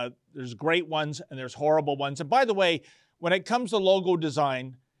 There's great ones and there's horrible ones. And by the way, when it comes to logo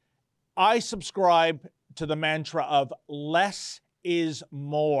design, I subscribe to the mantra of less is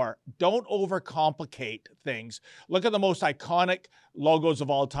more. Don't overcomplicate things. Look at the most iconic logos of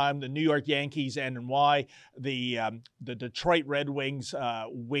all time, the New York Yankees N&Y, the Detroit Red Wings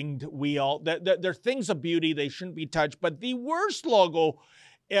winged wheel. They're things of beauty. They shouldn't be touched. But the worst logo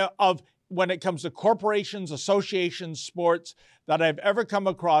of when it comes to corporations, associations, sports that I've ever come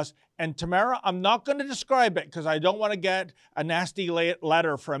across. And Tamara, I'm not going to describe it because I don't want to get a nasty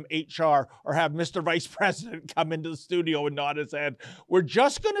letter from HR or have Mr. Vice President come into the studio and nod his head. We're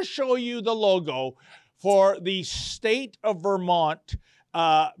just going to show you the logo for the state of Vermont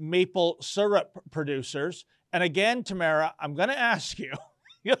maple syrup producers. And again, Tamara, I'm going to ask you,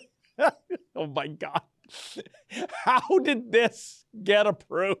 oh my God, how did this get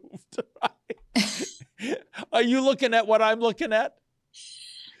approved? Are you looking at what I'm looking at?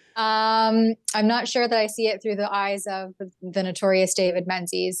 I'm not sure that I see it through the eyes of the notorious David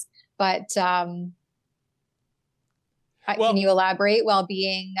Menzies, but can you elaborate while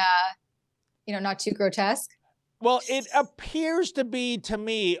being, you know, not too grotesque? Well, it appears to be, to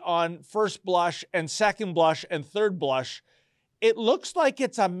me, on first blush and second blush and third blush, it looks like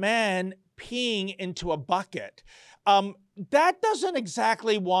it's a man peeing into a bucket. That doesn't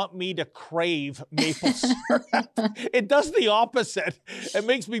exactly want me to crave maple syrup. It does the opposite. It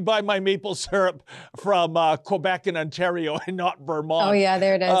makes me buy my maple syrup from Quebec and Ontario and not Vermont. Oh, yeah,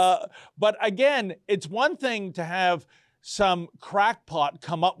 there it is. But again, it's one thing to have some crackpot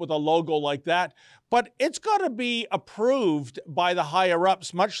come up with a logo like that, but it's got to be approved by the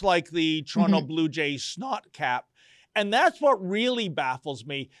higher-ups, much like the Toronto Blue Jays snot cap. And that's what really baffles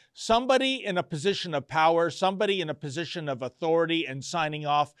me. Somebody in a position of power, somebody in a position of authority and signing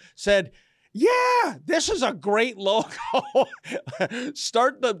off said, yeah, this is a great logo. Get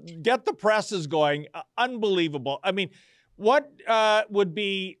the presses going. Unbelievable. I mean, what would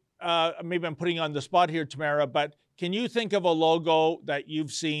be maybe I'm putting you on the spot here, Tamara, but can you think of a logo that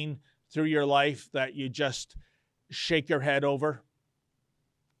you've seen through your life that you just shake your head over?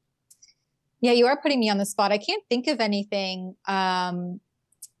 Yeah, you are putting me on the spot. I can't think of anything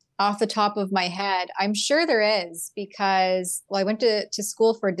off the top of my head. I'm sure there is because, well, I went to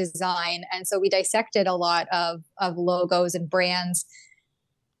school for design. And so we dissected a lot of logos and brands.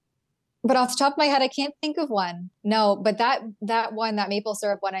 But off the top of my head, I can't think of one. No, but that one, that maple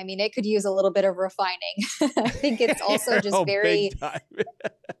syrup one, I mean, it could use a little bit of refining. I think it's also just very...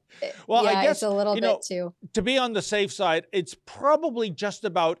 Well, yeah, I guess it's a little bit too. To be on the safe side, it's probably just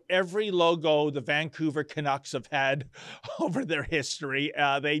about every logo the Vancouver Canucks have had over their history.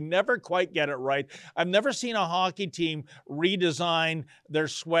 They never quite get it right. I've never seen a hockey team redesign their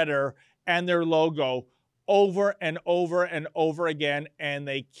sweater and their logo over and over and over again, and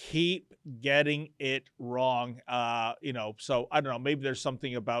they keep getting it wrong. So I don't know, maybe there's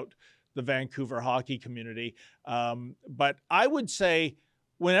something about the Vancouver hockey community. But I would say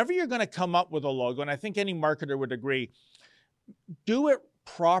whenever you're going to come up with a logo, and I think any marketer would agree, do it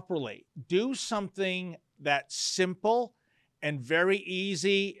properly. Do something that's simple and very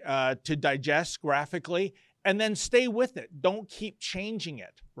easy to digest graphically, and then stay with it. Don't keep changing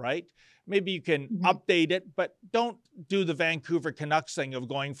it, right? Maybe you can update it, but don't do the Vancouver Canucks thing of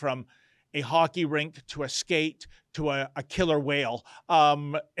going from a hockey rink to a skate to a killer whale.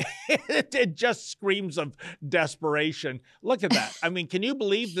 It just screams of desperation. Look at that. I mean, can you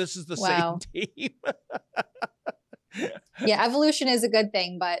believe this is the same team? Yeah, evolution is a good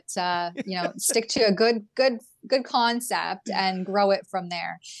thing, but stick to a good concept and grow it from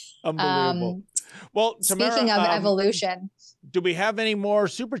there. Unbelievable. Well, Tamara, speaking of evolution, do we have any more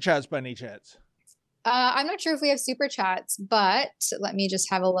super chats by any chance? I'm not sure if we have super chats, but let me just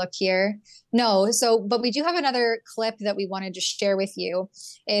have a look here. No, but we do have another clip that we wanted to share with you.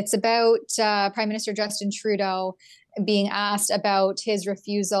 It's about Prime Minister Justin Trudeau being asked about his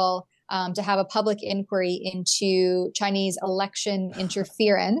refusal to have a public inquiry into Chinese election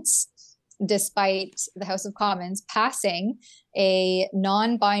interference, despite the House of Commons passing a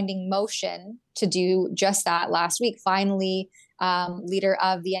non-binding motion to do just that last week. Finally, leader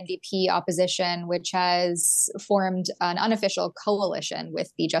of the NDP opposition, which has formed an unofficial coalition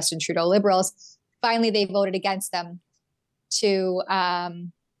with the Justin Trudeau Liberals, finally they voted against them to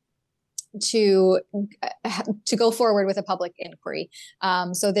go forward with a public inquiry.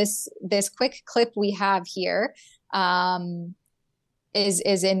 So this quick clip we have here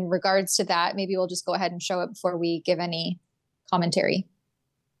is in regards to that. Maybe we'll just go ahead and show it before we give any commentary.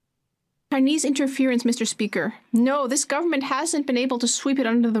 Chinese interference, Mr. Speaker. No, this government hasn't been able to sweep it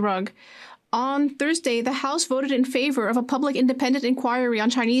under the rug. On Thursday, the House voted in favor of a public independent inquiry on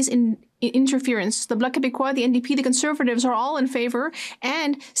Chinese interference. The Bloc Québécois, the NDP, the Conservatives are all in favor,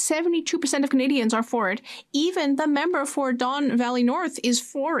 and 72% of Canadians are for it. Even the member for Don Valley North is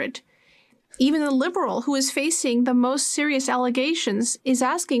for it. Even the Liberal, who is facing the most serious allegations, is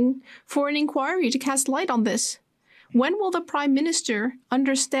asking for an inquiry to cast light on this. When will the Prime Minister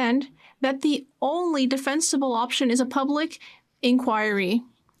understand that the only defensible option is a public inquiry?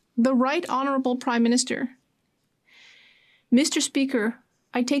 The Right Honourable Prime Minister. Mr. Speaker,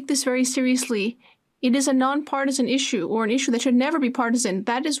 I take this very seriously. It is a non-partisan issue, or an issue that should never be partisan.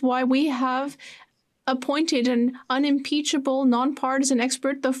 That is why we have appointed an unimpeachable, non-partisan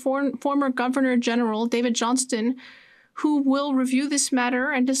expert, the former Governor General, David Johnston, who will review this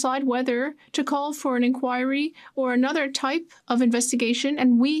matter and decide whether to call for an inquiry or another type of investigation,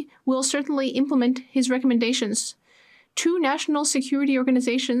 and we will certainly implement his recommendations. 2 national security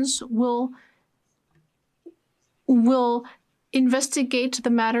organizations will investigate the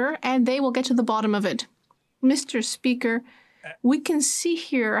matter, and they will get to the bottom of it. Mr. Speaker, we can see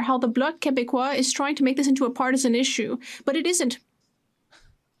here how the Bloc Québécois is trying to make this into a partisan issue, but it isn't.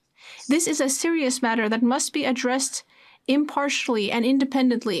 This is a serious matter that must be addressed impartially and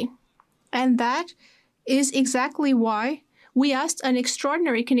independently. And that is exactly why we asked an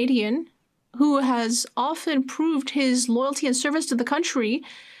extraordinary Canadian who has often proved his loyalty and service to the country.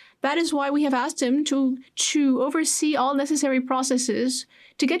 That is why we have asked him to oversee all necessary processes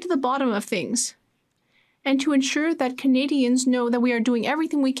to get to the bottom of things and to ensure that Canadians know that we are doing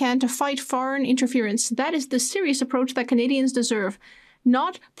everything we can to fight foreign interference. That is the serious approach that Canadians deserve,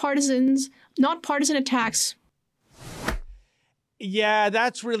 not partisan attacks. Yeah,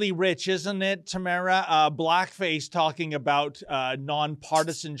 that's really rich, isn't it, Tamara? Blackface talking about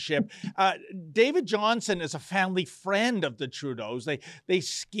nonpartisanship. David Johnson is a family friend of the Trudeaus. They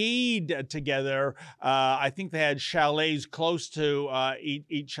skied together. I think they had chalets close to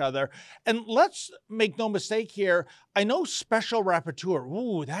each other. And let's make no mistake here. I know special rapporteur.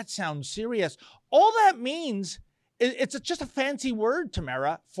 Ooh, that sounds serious. All that means it's just a fancy word,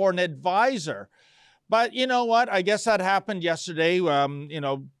 Tamara, for an advisor. But you know what? I guess that happened yesterday.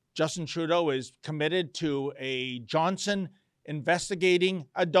 Justin Trudeau is committed to a Johnson investigating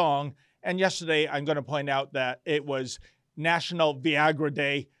a dong. And yesterday, I'm going to point out that it was National Viagra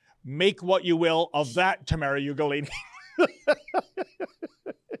Day. Make what you will of that, Tamara Ugolini. I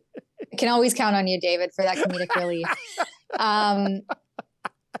can always count on you, David, for that comedic relief.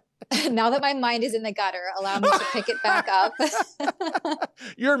 Now that my mind is in the gutter, allow me to pick it back up.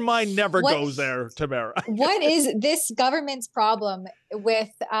 Your mind never goes there, Tamara. What is this government's problem with,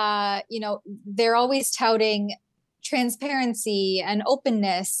 they're always touting transparency and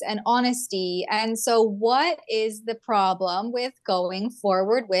openness and honesty. And so what is the problem with going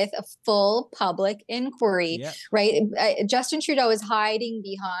forward with a full public inquiry, right? Justin Trudeau is hiding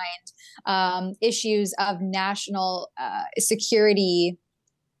behind issues of national security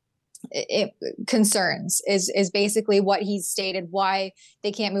concerns is basically what he's stated. Why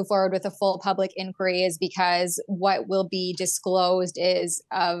they can't move forward with a full public inquiry is because what will be disclosed is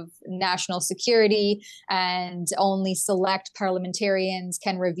of national security and only select parliamentarians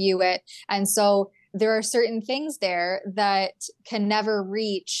can review it. And so there are certain things there that can never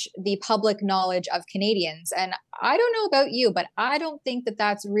reach the public knowledge of Canadians. And I don't know about you, but I don't think that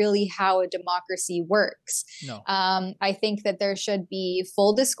that's really how a democracy works. No. I think that there should be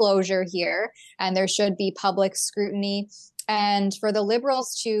full disclosure here, and there should be public scrutiny. And for the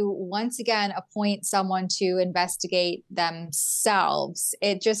Liberals to once again appoint someone to investigate themselves,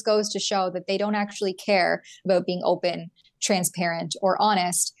 it just goes to show that they don't actually care about being open, transparent, or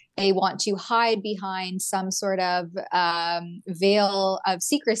honest. They want to hide behind some sort of veil of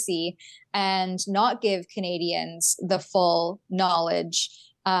secrecy and not give Canadians the full knowledge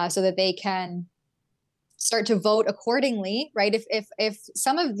so that they can start to vote accordingly, right? If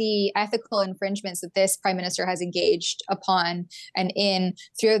some of the ethical infringements that this prime minister has engaged upon and in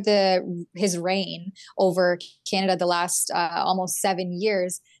throughout his reign over Canada the last almost 7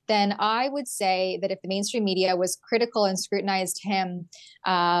 years, then I would say that if the mainstream media was critical and scrutinized him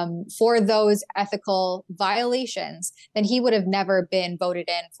for those ethical violations, then he would have never been voted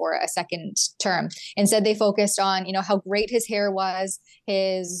in for a second term. Instead, they focused on, how great his hair was,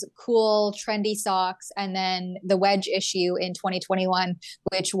 his cool, trendy socks, and then the wedge issue in 2021,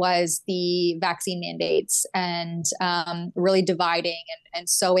 which was the vaccine mandates and really dividing and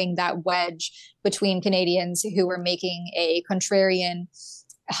sowing that wedge between Canadians who were making a contrarian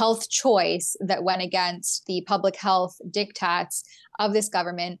health choice that went against the public health diktats of this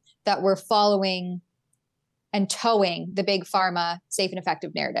government that were following and towing the big pharma safe and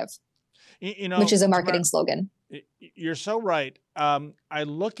effective narrative, which is a marketing slogan. You're so right. I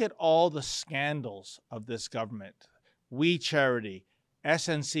look at all the scandals of this government: We Charity,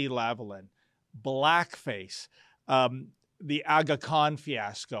 SNC Lavalin, blackface, the Aga Khan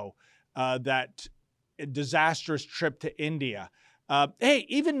fiasco, that disastrous trip to India. Hey,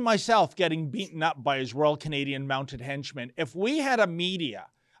 even myself getting beaten up by his Royal Canadian Mounted Henchmen. If we had a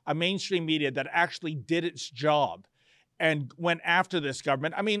mainstream media that actually did its job and went after this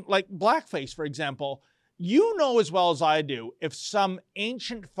government, like blackface, for example, you know as well as I do, if some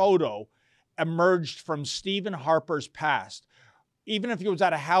ancient photo emerged from Stephen Harper's past, even if it was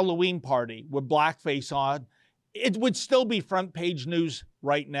at a Halloween party with blackface on, it would still be front page news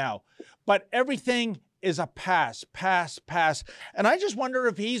right now. But everything is a pass. And I just wonder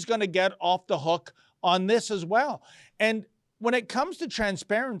if he's going to get off the hook on this as well. And when it comes to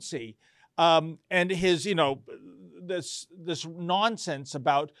transparency and his, this nonsense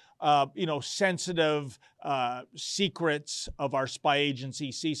about, sensitive secrets of our spy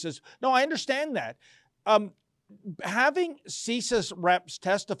agency, CSIS. No, I understand that. Having CSIS reps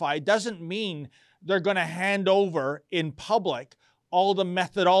testify doesn't mean they're going to hand over in public all the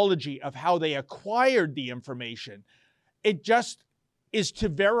methodology of how they acquired the information. It just is to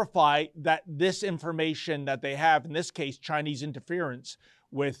verify that this information that they have, in this case, Chinese interference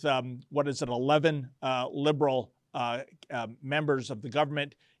with, 11 liberal members of the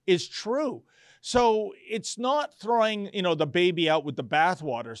government, is true. So it's not throwing, the baby out with the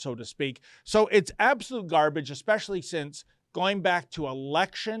bathwater, so to speak. So it's absolute garbage, especially since going back to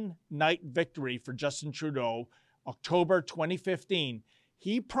election night victory for Justin Trudeau, October 2015,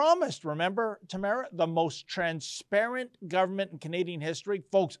 He promised, remember, Tamara, the most transparent government in Canadian history.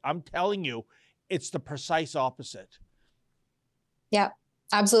 Folks, I'm telling you, it's the precise opposite. Yeah,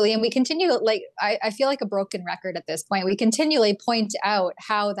 absolutely. And we continue, like, I feel like a broken record at this point. We continually point out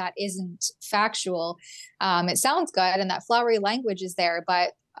how that isn't factual. It sounds good and that flowery language is there,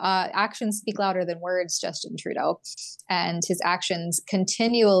 but actions speak louder than words, Justin Trudeau. And his actions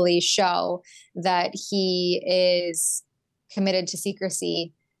continually show that he is committed to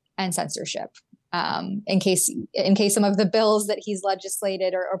secrecy and censorship. In case some of the bills that he's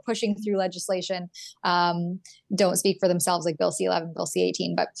legislated or pushing through legislation don't speak for themselves, like Bill C-11, Bill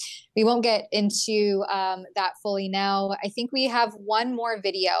C-18. But we won't get into that fully now. I think we have one more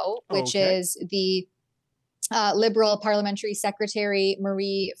video, which is the Liberal Parliamentary Secretary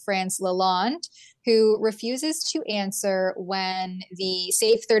Marie-France Lalonde, who refuses to answer when the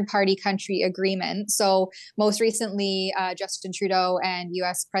Safe Third Party Country Agreement. So most recently, Justin Trudeau and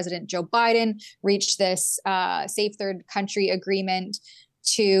U.S. President Joe Biden reached this Safe Third Country Agreement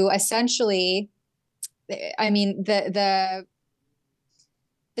to essentially, I mean, the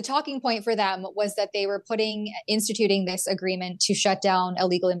talking point for them was that they were instituting this agreement to shut down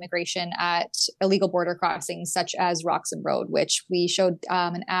illegal immigration at illegal border crossings such as Roxham Road, which we showed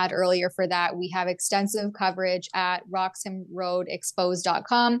an ad earlier for that. We have extensive coverage at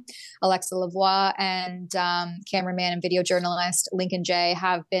roxhamroadexposed.com. Alexa Lavoie and cameraman and video journalist Lincoln Jay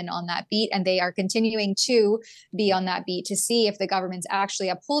have been on that beat, and they are continuing to be on that beat to see if the government's actually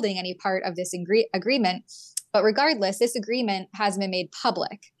upholding any part of this agreement. But regardless, this agreement has been made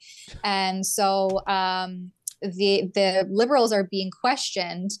public. And so the Liberals are being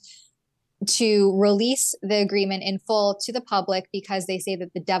questioned to release the agreement in full to the public because they say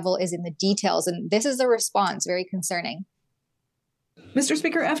that the devil is in the details. And this is a response, very concerning. Mr.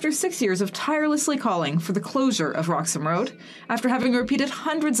 Speaker, after 6 years of tirelessly calling for the closure of Roxham Road, after having repeated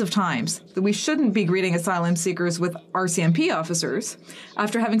hundreds of times that we shouldn't be greeting asylum seekers with RCMP officers,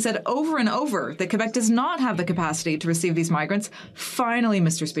 after having said over and over that Quebec does not have the capacity to receive these migrants, finally,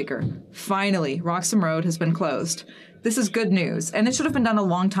 Mr. Speaker, finally, Roxham Road has been closed. This is good news, and it should have been done a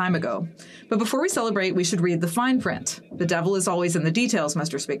long time ago. But before we celebrate, we should read the fine print. The devil is always in the details,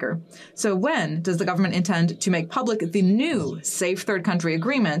 Mr. Speaker. So when does the government intend to make public the new Safe Third Country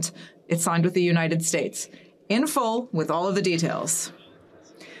Agreement it signed with the United States? In full, with all of the details.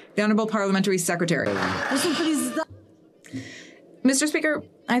 The Honourable Parliamentary Secretary. Mr. Speaker,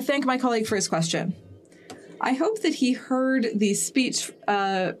 I thank my colleague for his question. I hope that he heard the speech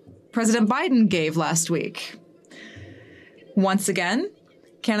President Biden gave last week. Once again,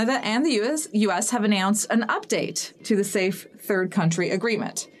 Canada and the U.S. have announced an update to the Safe Third Country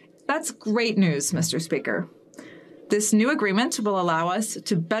Agreement. That's great news, Mr. Speaker. This new agreement will allow us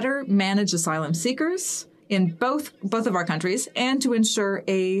to better manage asylum seekers in both of our countries and to ensure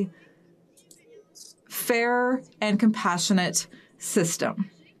a fair and compassionate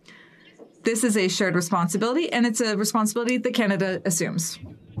system. This is a shared responsibility, and it's a responsibility that Canada assumes.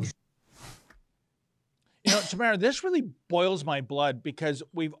 You know, Tamara, this really boils my blood because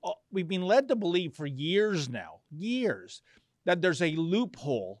we've been led to believe for years now, that there's a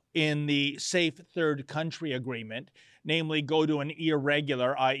loophole in the Safe Third Country Agreement, namely go to an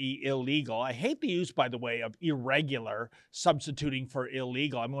irregular, i.e. illegal. I hate the use, by the way, of irregular substituting for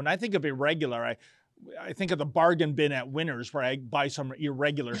illegal. I mean, when I think of irregular, I think of the bargain bin at Winners where I buy some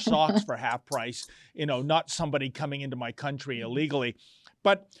irregular socks for half price, you know, not somebody coming into my country illegally.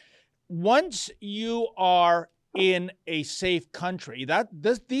 But once you are in a safe country,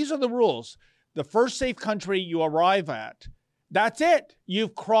 these are the rules. The first safe country you arrive at, that's it.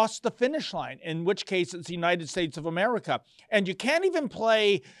 You've crossed the finish line, in which case it's the United States of America. And you can't even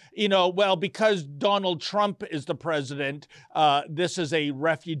play, you know, well, because Donald Trump is the president, this is a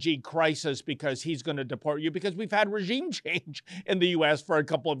refugee crisis because he's going to deport you, because we've had regime change in the U.S. for a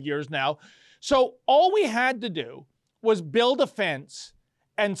couple of years now. So all we had to do was build a fence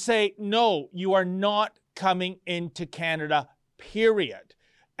and say, no, you are not coming into Canada, period.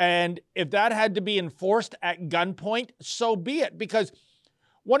 And if that had to be enforced at gunpoint, so be it. Because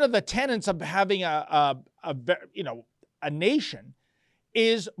one of the tenets of having a nation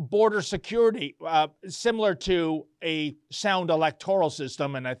is border security, similar to a sound electoral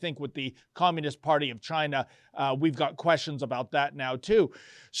system. And I think with the Communist Party of China, we've got questions about that now too.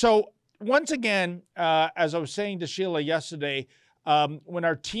 So once again, as I was saying to Sheila yesterday, when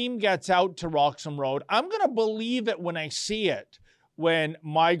our team gets out to Roxham Road, I'm going to believe it when I see it, when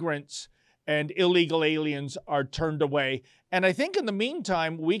migrants and illegal aliens are turned away. And I think in the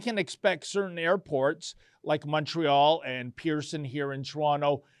meantime, we can expect certain airports like Montreal and Pearson here in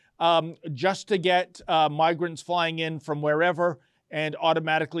Toronto just to get migrants flying in from wherever and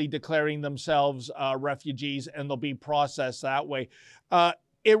automatically declaring themselves refugees, and they'll be processed that way.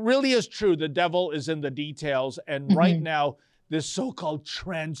 It really is true. The devil is in the details. And right now, this so-called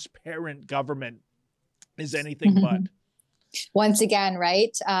transparent government is anything but. Once again,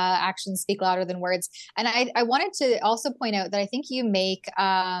 right? Actions speak louder than words. And I wanted to also point out that I think you make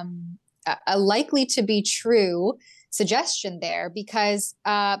a likely to be true suggestion there, because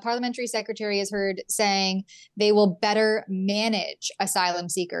Parliamentary Secretary is heard saying they will better manage asylum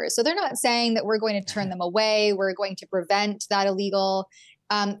seekers. So they're not saying that we're going to turn them away, we're going to prevent that illegal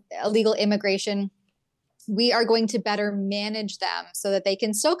immigration. We are going to better manage them so that they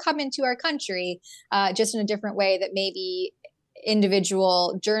can still come into our country, just in a different way that maybe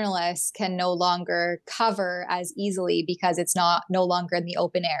individual journalists can no longer cover as easily because it's no longer in the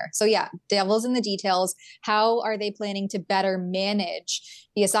open air. So yeah, devil's in the details. How are they planning to better manage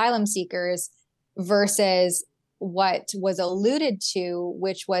the asylum seekers versus what was alluded to,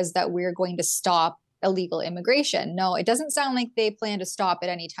 which was that we're going to stop illegal immigration? No, it doesn't sound like they plan to stop it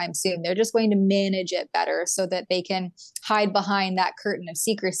anytime soon. They're just going to manage it better so that they can hide behind that curtain of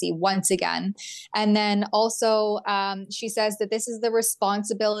secrecy once again. And then also, she says that this is the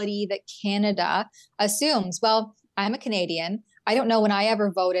responsibility that Canada assumes. Well, I'm a Canadian. I don't know when I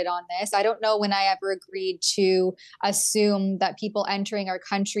ever voted on this. I don't know when I ever agreed to assume that people entering our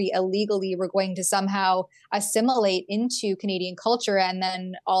country illegally were going to somehow assimilate into Canadian culture. And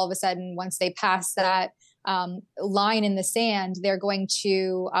then all of a sudden, once they pass that line in the sand, they're going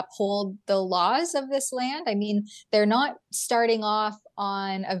to uphold the laws of this land. I mean, they're not starting off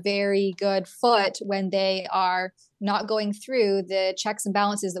on a very good foot when they are not going through the checks and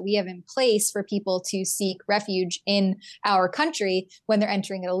balances that we have in place for people to seek refuge in our country when they're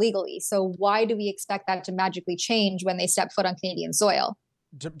entering it illegally. So why do we expect that to magically change when they step foot on Canadian soil?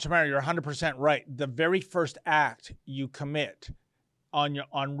 Tamara, you're 100% right. The very first act you commit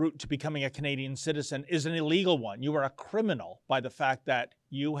en route to becoming a Canadian citizen is an illegal one. You are a criminal by the fact that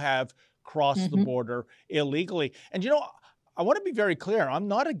you have crossed the border illegally. And I want to be very clear. I'm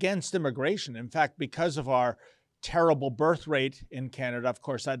not against immigration. In fact, because of our terrible birth rate in Canada, of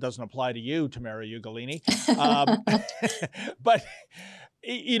course, that doesn't apply to you, Tamara Ugolini. But,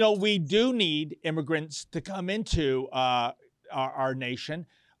 we do need immigrants to come into our nation,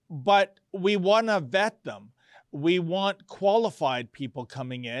 but we want to vet them. We want qualified people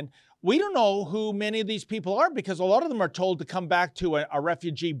coming in. We don't know who many of these people are because a lot of them are told to come back to a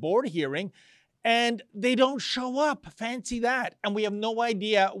refugee board hearing and they don't show up. Fancy that. And we have no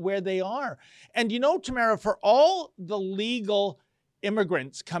idea where they are. And Tamara, for all the legal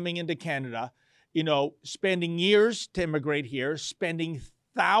immigrants coming into Canada, spending years to immigrate here, spending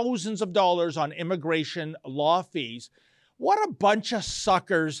thousands of dollars on immigration law fees, what a bunch of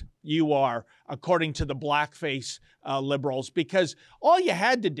suckers you are, according to the blackface liberals, because all you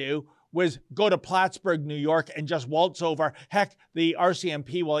had to do was go to Plattsburgh, New York, and just waltz over. Heck, the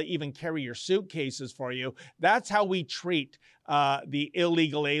RCMP will even carry your suitcases for you. That's how we treat the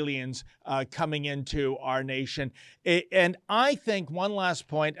illegal aliens coming into our nation. And I think one last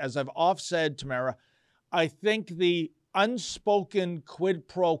point, as I've oft said, Tamara, I think the unspoken quid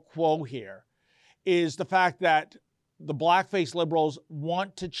pro quo here is the fact that the blackface liberals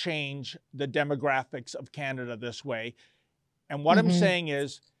want to change the demographics of Canada this way. And what I'm saying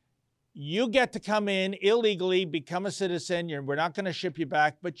is, you get to come in illegally, become a citizen. We're not going to ship you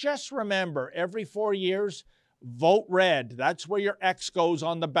back. But just remember, every 4 years, vote red. That's where your X goes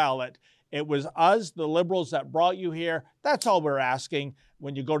on the ballot. It was us, the liberals, that brought you here. That's all we're asking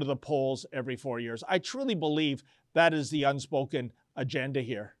when you go to the polls every 4 years. I truly believe that is the unspoken agenda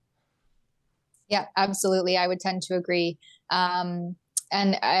here. Yeah, absolutely. I would tend to agree.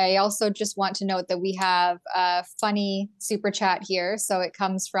 And I also just want to note that we have a funny super chat here. So it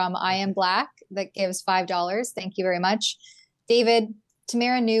comes from I Am Black that gives $5. Thank you very much. David,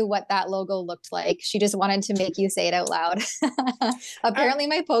 Tamara knew what that logo looked like. She just wanted to make you say it out loud. Apparently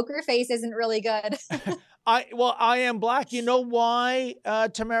my poker face isn't really good. I Am Black. You know why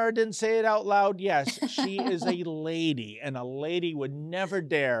Tamara didn't say it out loud? Yes, she is a lady, and a lady would never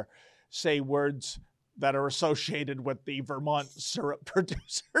dare say words that are associated with the Vermont syrup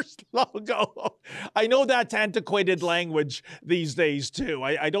producers logo. I know that's antiquated language these days, too.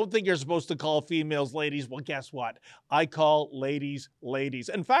 I don't think you're supposed to call females ladies. Well, guess what? I call ladies ladies.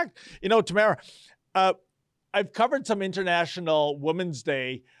 In fact, Tamara, I've covered some International Women's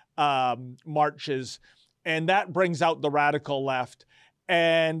Day marches, and that brings out the radical left.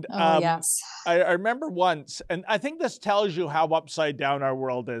 And yes. I remember once, and I think this tells you how upside down our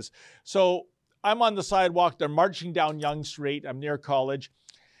world is. So I'm on the sidewalk. They're marching down Yonge Street. I'm near college.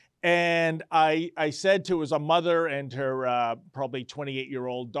 And I said to as a mother and her probably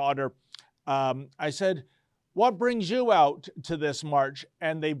 28-year-old daughter, I said, what brings you out to this march?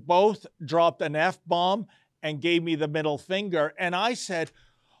 And they both dropped an F-bomb and gave me the middle finger. And I said,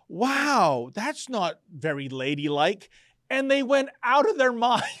 wow, that's not very ladylike. And they went out of their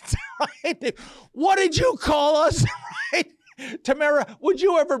minds, right? What did you call us? Right? Tamara, would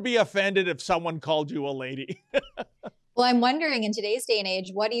you ever be offended if someone called you a lady? Well, I'm wondering in today's day and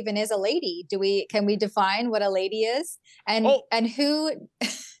age, what even is a lady? Can we define what a lady is? And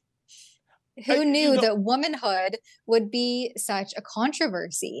who knew that womanhood would be such a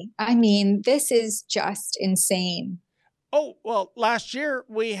controversy? I mean, this is just insane. Oh, well, last year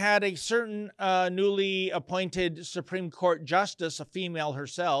we had a certain newly appointed Supreme Court justice, a female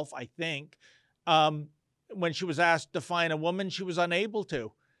herself, I think, when she was asked to define a woman, she was unable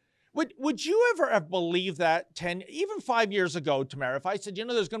to. Would you ever have believed that even 5 years ago, Tamara, if I said,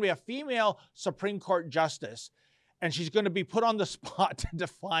 there's going to be a female Supreme Court justice and she's going to be put on the spot to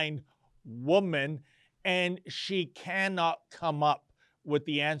define woman and she cannot come up with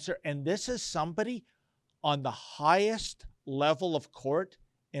the answer. And this is somebody on the highest level of court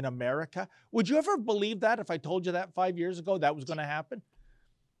in America. Would you ever believe that if I told you that 5 years ago that was going to happen?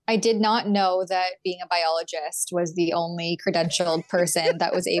 I did not know that being a biologist was the only credentialed person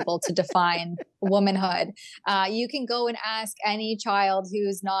that was able to define womanhood. You can go and ask any child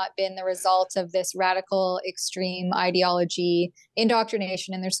who's not been the result of this radical extreme ideology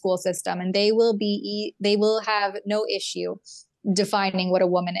indoctrination in their school system, and they will have no issue defining what a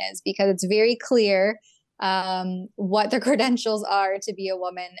woman is, because it's very clear what the credentials are to be a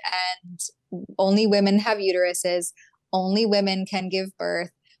woman, and only women have uteruses, only women can give birth,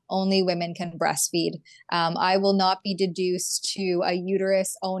 only women can breastfeed. I will not be deduced to a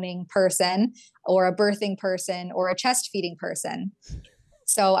uterus owning person or a birthing person or a chest feeding person.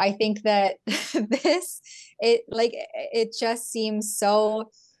 So I think that it just seems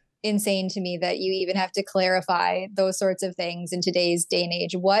so insane to me that you even have to clarify those sorts of things in today's day and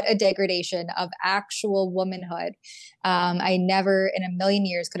age. What a degradation of actual womanhood. I never in a million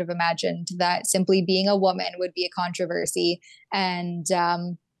years could have imagined that simply being a woman would be a controversy. And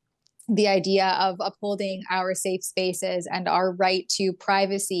the idea of upholding our safe spaces and our right to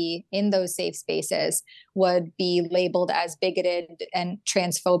privacy in those safe spaces would be labeled as bigoted and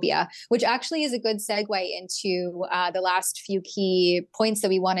transphobia, which actually is a good segue into the last few key points that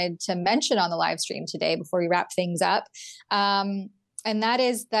we wanted to mention on the live stream today before we wrap things up. And that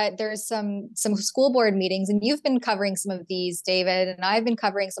is that there's some school board meetings, and you've been covering some of these, David, and I've been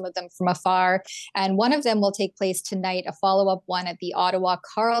covering some of them from afar. And one of them will take place tonight, a follow-up one at the Ottawa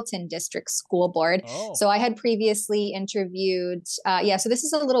Carleton District School Board. Oh. So I had previously interviewed, so this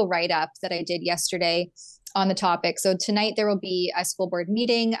is a little write-up that I did yesterday on the topic. So tonight there will be a school board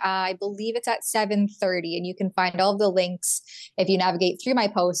meeting. I believe it's at 7:30, and you can find all of the links if you navigate through my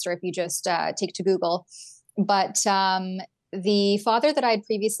post or if you just take to Google. But the father that I had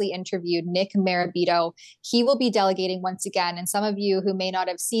previously interviewed, Nick Marabito, he will be delegating once again. And some of you who may not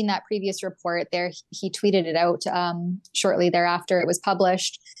have seen that previous report there, he tweeted it out shortly thereafter it was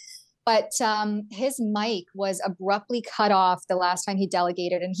published. But his mic was abruptly cut off the last time he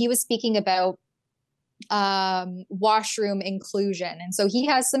delegated, and he was speaking about washroom inclusion. And so he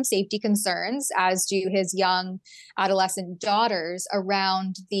has some safety concerns, as do his young adolescent daughters,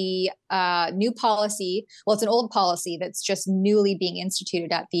 around the new policy. Well, it's an old policy that's just newly being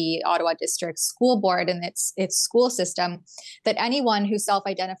instituted at the Ottawa District School Board and its school system, that anyone who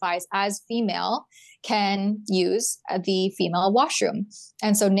self-identifies as female can use the female washroom.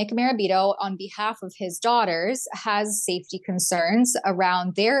 And so Nick Marabito, on behalf of his daughters, has safety concerns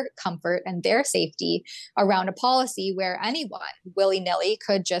around their comfort and their safety around a policy where anyone willy-nilly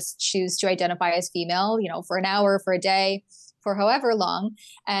could just choose to identify as female, for an hour, for a day, for however long,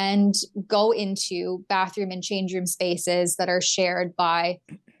 and go into bathroom and change room spaces that are shared by,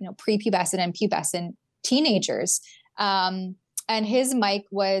 prepubescent and pubescent teenagers. And his mic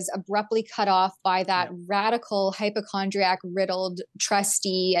was abruptly cut off by that radical hypochondriac-riddled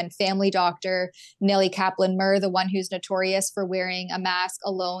trustee and family doctor, Nellie Kaplan-Murr, the one who's notorious for wearing a mask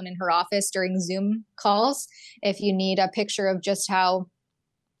alone in her office during Zoom calls. If you need a picture of just how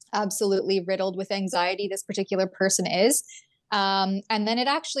absolutely riddled with anxiety this particular person is. And then it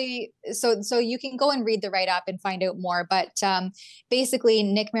actually, so you can go and read the write-up and find out more. But basically,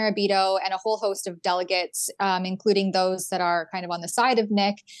 Nick Marabito and a whole host of delegates, including those that are kind of on the side of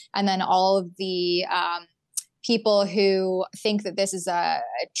Nick, and then all of the people who think that this is a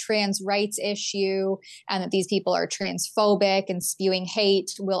trans rights issue and that these people are transphobic and spewing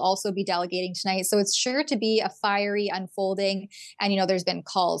hate will also be delegating tonight. So it's sure to be a fiery unfolding. And, there's been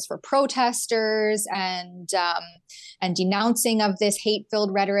calls for protesters and denouncing of this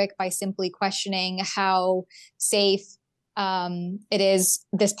hate-filled rhetoric by simply questioning how safe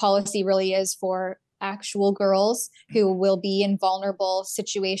this policy really is for actual girls who will be in vulnerable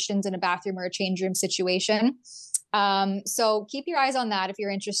situations in a bathroom or a change room situation. So keep your eyes on that if you're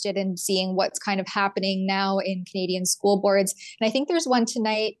interested in seeing what's kind of happening now in Canadian school boards. And I think there's one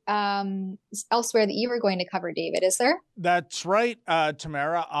tonight elsewhere that you were going to cover, David. Is there? That's right,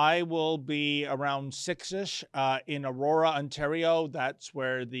 Tamara. I will be around 6-ish in Aurora, Ontario. That's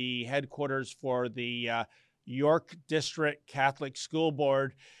where the headquarters for the York District Catholic School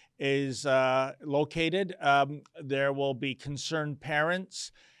Board is located. There will be concerned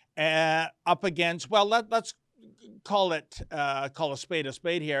parents up against, well, let's call a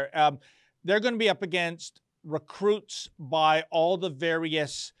spade here. They're going to be up against recruits by all the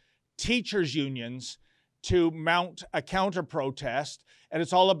various teachers' unions to mount a counter protest. And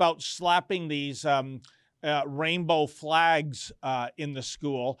it's all about slapping these rainbow flags in the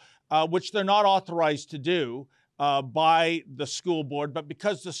school, which they're not authorized to do by the school board. But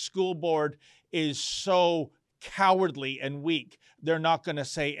because the school board is so cowardly and weak, they're not going to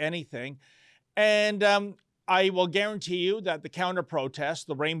say anything. And I will guarantee you that the counter protest,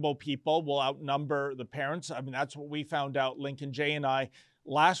 the rainbow people, will outnumber the parents. I mean, that's what we found out, Lincoln Jay and I,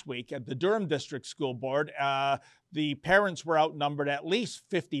 last week at the Durham District School Board. The parents were outnumbered at least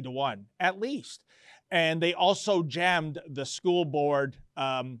 50-1, at least. And they also jammed the school board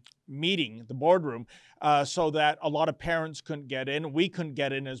meeting, the boardroom, so that a lot of parents couldn't get in. We couldn't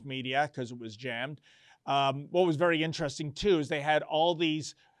get in as media because it was jammed. What was very interesting, too, is they had all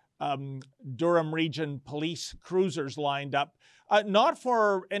these Durham Region police cruisers lined up, not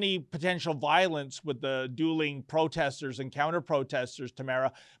for any potential violence with the dueling protesters and counter-protesters,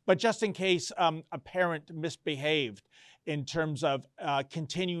 Tamara, but just in case a parent misbehaved in terms of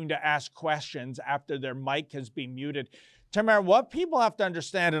continuing to ask questions after their mic has been muted. Tamara, what people have to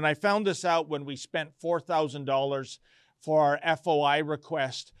understand, and I found this out when we spent $4,000 for our FOI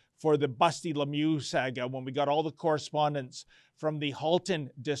request for the Busty Lemieux saga, when we got all the correspondence from the Halton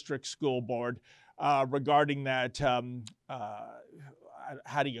District School Board regarding that,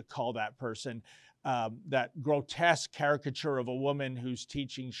 how do you call that person, that grotesque caricature of a woman who's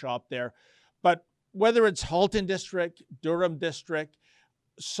teaching shop there. But whether it's Halton District, Durham District,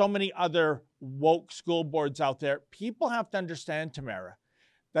 so many other woke school boards out there, people have to understand, Tamara,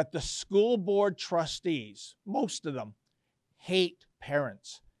 that the school board trustees, most of them, hate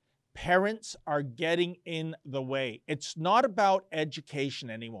parents. Parents are getting in the way. It's not about education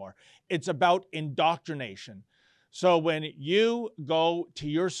anymore. It's about indoctrination. So when you go to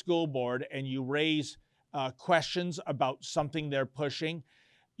your school board and you raise questions about something they're pushing,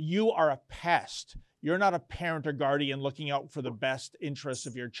 you are a pest. You're not a parent or guardian looking out for the best interests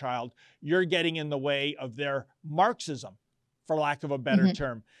of your child. You're getting in the way of their Marxism, for lack of a better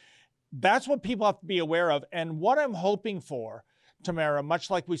term. That's what people have to be aware of. And what I'm hoping for, Tamara,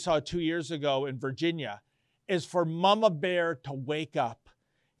 much like we saw 2 years ago in Virginia, is for Mama Bear to wake up,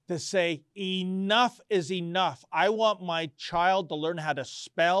 to say, enough is enough. I want my child to learn how to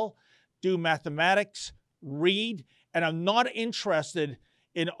spell, do mathematics, read, and I'm not interested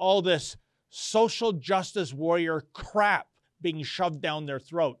in all this social justice warrior crap being shoved down their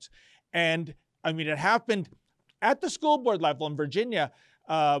throats. And I mean, it happened at the school board level in Virginia,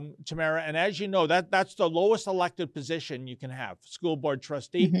 Tamara, and as you know, that's the lowest elected position you can have, school board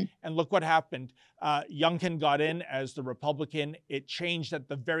trustee. And look what happened. Youngkin got in as the Republican. It changed at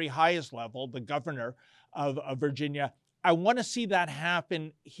the very highest level, the governor of Virginia. I want to see that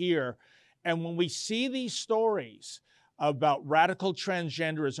happen here. And when we see these stories about radical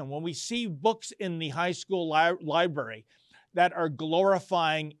transgenderism, when we see books in the high school library that are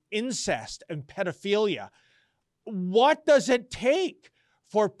glorifying incest and pedophilia, what does it take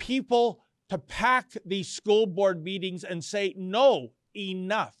for people to pack these school board meetings and say, no,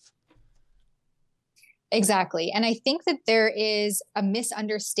 enough? Exactly. And I think that there is a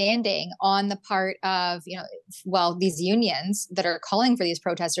misunderstanding on the part of, these unions that are calling for these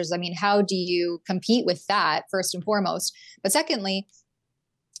protesters. I mean, how do you compete with that, first and foremost? But secondly,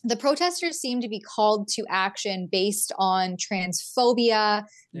 the protesters seem to be called to action based on transphobia,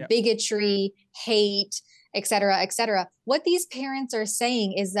 bigotry, hate, et cetera, et cetera. What these parents are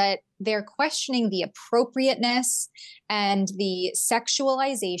saying is that they're questioning the appropriateness and the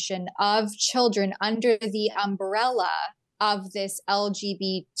sexualization of children under the umbrella of this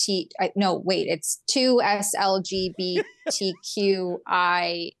LGBT, no, wait, it's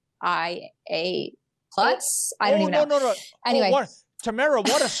 2SLGBTQIA plus. I don't even know. No. Anyway. Tamara,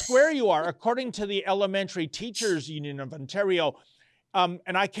 what a square you are. According to the Elementary Teachers Union of Ontario, and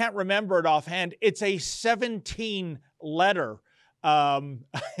I can't remember it offhand, it's a 17-letter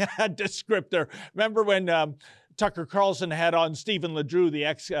descriptor. Remember when Tucker Carlson had on Stephen Ledrew, the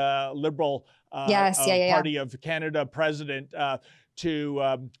ex-Liberal Party of Canada president,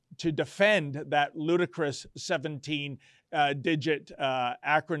 to defend that ludicrous 17-digit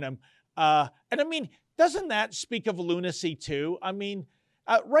acronym. And I mean, doesn't that speak of lunacy too? I mean,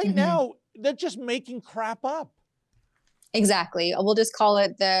 right now, they're just making crap up. Exactly. We'll just call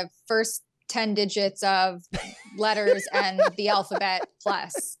it the first 10 digits of letters and the alphabet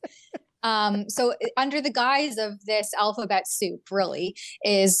plus. So under the guise of this alphabet soup, really,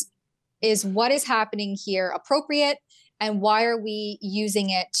 is what is happening here appropriate? And why are we using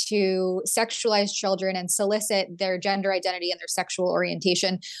it to sexualize children and solicit their gender identity and their sexual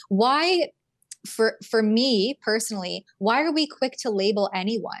orientation? Why, for me personally, why are we quick to label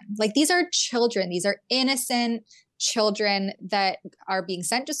anyone? Like, these are children. These are innocent children that are being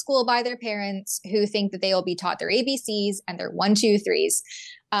sent to school by their parents who think that they will be taught their ABCs and their 1, 2, 3s.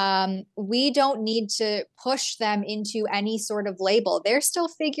 We don't need to push them into any sort of label. They're still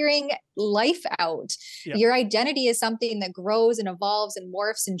figuring life out. Yep. Your identity is something that grows and evolves and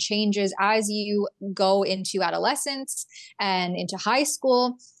morphs and changes as you go into adolescence and into high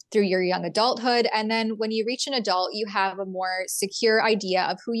school, through your young adulthood. And then when you reach an adult, you have a more secure idea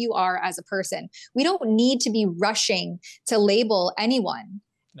of who you are as a person. We don't need to be rushing to label anyone.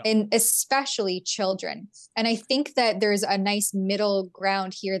 No. And especially children. And I think that there's a nice middle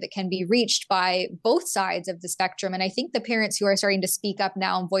ground here that can be reached by both sides of the spectrum. And I think the parents who are starting to speak up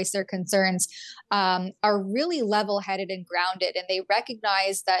now and voice their concerns are really level-headed and grounded. And they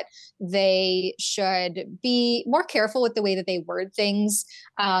recognize that they should be more careful with the way that they word things,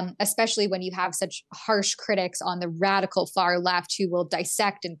 especially when you have such harsh critics on the radical far left who will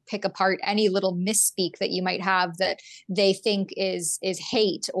dissect and pick apart any little misspeak that you might have that they think is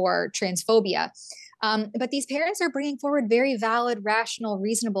hate or transphobia. But these parents are bringing forward very valid, rational,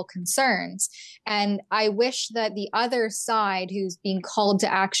 reasonable concerns. And I wish that the other side who's being called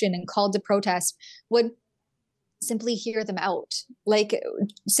to action and called to protest would simply hear them out. Like,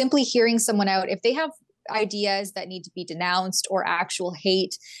 simply hearing someone out. If they have ideas that need to be denounced or actual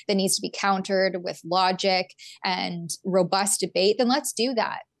hate that needs to be countered with logic and robust debate, then let's do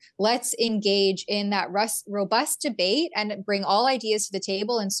that. Let's engage in that robust debate and bring all ideas to the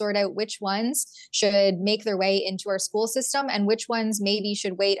table and sort out which ones should make their way into our school system and which ones maybe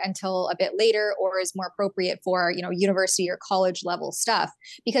should wait until a bit later or is more appropriate for, university or college level stuff.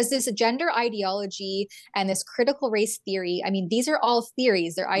 Because this gender ideology and this critical race theory, I mean, these are all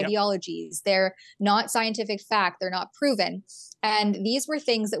theories, they're ideologies, they're not scientific fact, they're not proven. And these were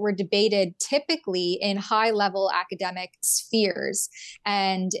things that were debated typically in high-level academic spheres.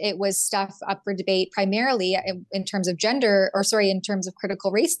 And it was stuff up for debate primarily in terms of in terms of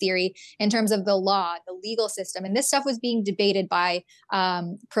critical race theory, in terms of the law, the legal system. And this stuff was being debated by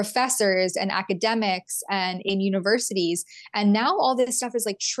professors and academics and in universities. And now all this stuff is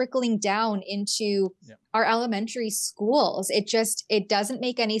like trickling down into our elementary schools. It doesn't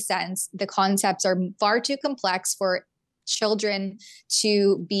make any sense. The concepts are far too complex for children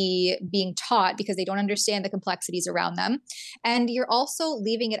to be being taught because they don't understand the complexities around them. And you're also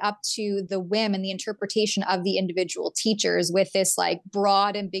leaving it up to the whim and the interpretation of the individual teachers with this like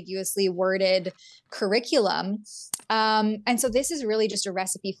broad, ambiguously worded curriculum. And so this is really just a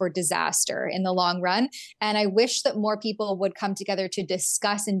recipe for disaster in the long run. And I wish that more people would come together to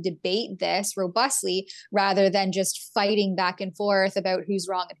discuss and debate this robustly rather than just fighting back and forth about who's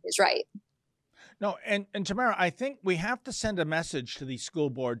wrong and who's right. No, and Tamara, I think we have to send a message to these school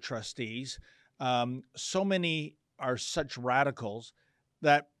board trustees. So many are such radicals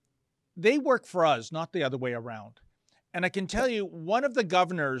that they work for us, not the other way around. And I can tell you, one of the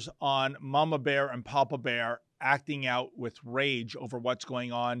governors on Mama Bear and Papa Bear acting out with rage over what's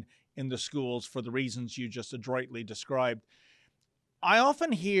going on in the schools for the reasons you just adroitly described. I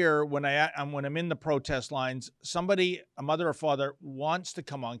often hear when I'm in the protest lines, somebody, a mother or father, wants to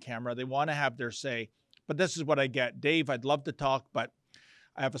come on camera. They want to have their say. But this is what I get. Dave, I'd love to talk, but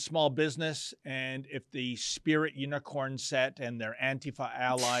I have a small business. And if the Spirit Unicorn set and their Antifa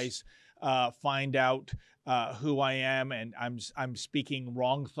allies find out who I am and I'm speaking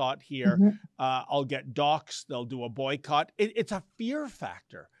wrong thought here, I'll get doxxed. They'll do a boycott. It's a fear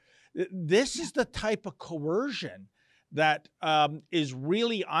factor. This is the type of coercion that is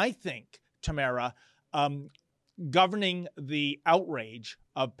really, I think, Tamara, governing the outrage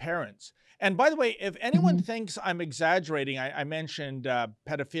of parents. And by the way, if anyone thinks I'm exaggerating, I mentioned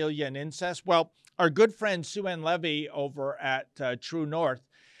pedophilia and incest. Well, our good friend Sue Ann Levy over at True North,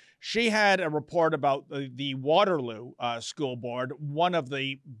 she had a report about the Waterloo School Board, one of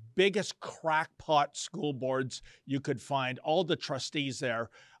the biggest crackpot school boards you could find. All the trustees there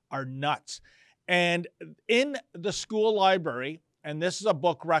are nuts. And in the school library, and this is a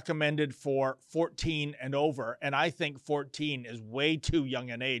book recommended for 14 and over, and I think 14 is way too young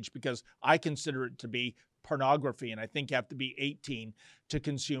an age because I consider it to be pornography, and I think you have to be 18 to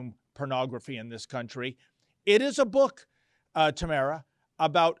consume pornography in this country. It is a book, Tamara,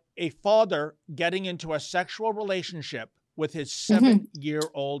 about a father getting into a sexual relationship with his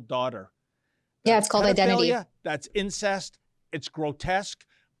 7-year-old daughter. Yeah, it's called Identity. That's incest. It's grotesque,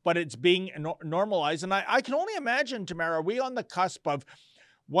 but it's being normalized. And I can only imagine, Tamara, are we on the cusp of,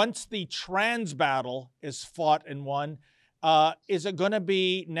 once the trans battle is fought and won, is it going to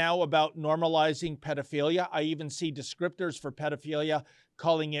be now about normalizing pedophilia? I even see descriptors for pedophilia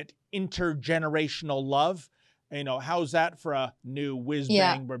calling it intergenerational love. You know, how's that for a new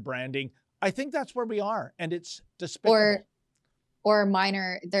whiz-bang rebranding? I think that's where we are, and it's despicable. Or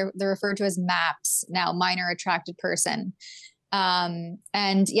minor, they're referred to as MAPS now, minor attracted person.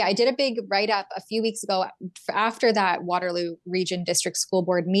 And yeah, I did a big write-up a few weeks ago after that Waterloo Region District School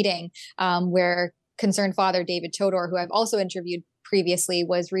Board meeting, where concerned father David Todor, who I've also interviewed previously,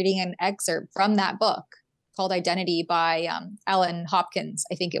 was reading an excerpt from that book called Identity by Alan Hopkins,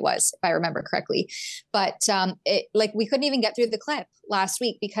 I think it was, if I remember correctly. But we couldn't even get through the clip last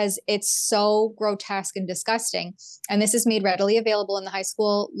week because it's so grotesque and disgusting. And this is made readily available in the high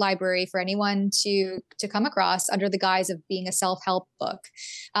school library for anyone to come across under the guise of being a self-help book.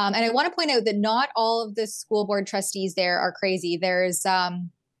 And I want to point out that not all of the school board trustees there are crazy. There's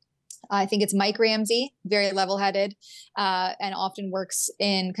I think it's Mike Ramsey, very level-headed, and often works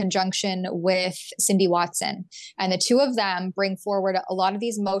in conjunction with Cindy Watson. And the two of them bring forward a lot of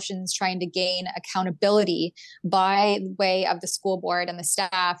these motions trying to gain accountability by way of the school board and the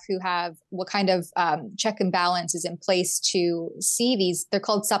staff who have what kind of check and balance is in place to see these. They're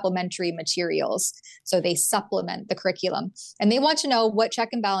called supplementary materials. So they supplement the curriculum. And they want to know what check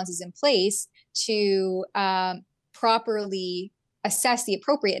and balance is in place to properly assess the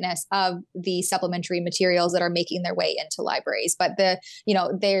appropriateness of the supplementary materials that are making their way into libraries. But they're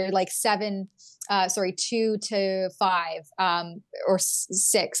like 2 to 5 or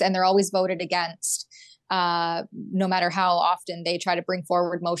 6, and they're always voted against, no matter how often they try to bring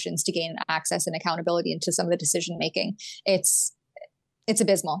forward motions to gain access and accountability into some of the decision making. It's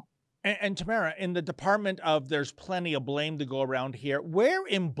abysmal. And Tamara, in the department of there's plenty of blame to go around here, where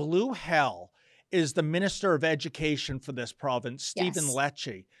in blue hell is the Minister of Education for this province, Stephen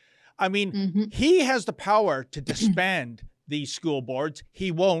Lecce? I mean, he has the power to disband these school boards.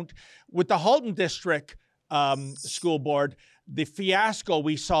 He won't. With the Halton District School Board, the fiasco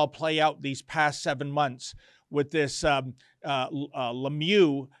we saw play out these past 7 months with this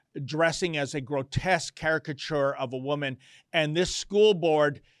Lemieux dressing as a grotesque caricature of a woman, and this school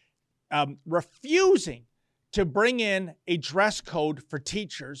board refusing to bring in a dress code for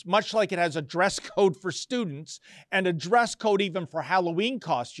teachers, much like it has a dress code for students and a dress code even for Halloween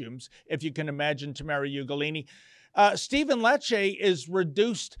costumes, if you can imagine, Tamara Ugolini. Stephen Lecce is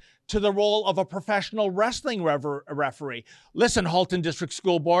reduced to the role of a professional wrestling referee. Listen, Halton District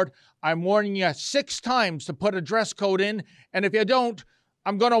School Board, I'm warning you 6 times to put a dress code in, and if you don't,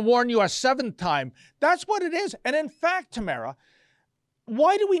 I'm going to warn you a 7th time. That's what it is. And in fact, Tamara,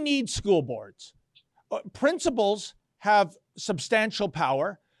 why do we need school boards? Principals have substantial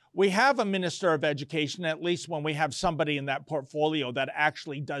power. We have a Minister of Education, at least when we have somebody in that portfolio that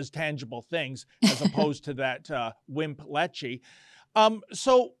actually does tangible things, as opposed to that wimp Lecce.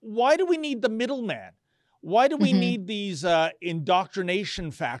 So why do we need the middleman? Why do we need these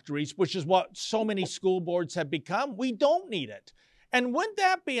indoctrination factories, which is what so many school boards have become? We don't need it. And wouldn't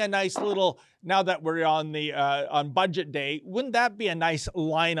that be a nice little, now that we're on budget day, wouldn't that be a nice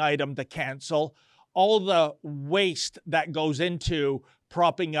line item to cancel all the waste that goes into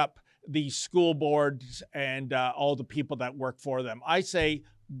propping up the school boards and all the people that work for them? I say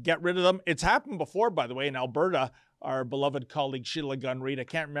get rid of them. It's happened before, by the way, in Alberta. Our beloved colleague Sheila Gunn-Reid, I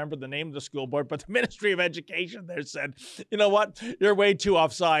can't remember the name of the school board, but the Ministry of Education there said, you know what, you're way too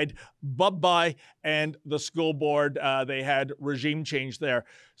offside, bye-bye. And the school board, they had regime change there.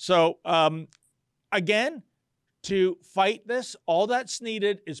 So again, to fight this, all that's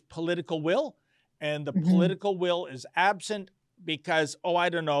needed is political will. And the political will is absent because, I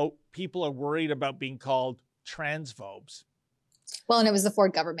don't know, people are worried about being called transphobes. Well, and it was the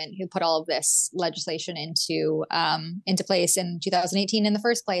Ford government who put all of this legislation into place in 2018 in the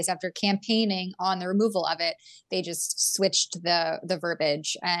first place. After campaigning on the removal of it, they just switched the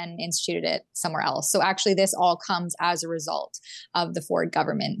verbiage and instituted it somewhere else. So actually, this all comes as a result of the Ford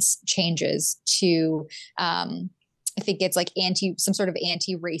government's changes to I think it's like some sort of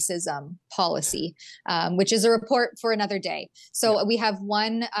anti-racism policy, which is a report for another day. So we have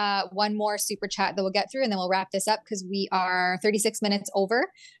one more super chat that we'll get through, and then we'll wrap this up because we are 36 minutes over.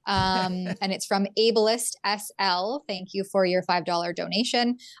 And it's from Ableist SL. Thank you for your $5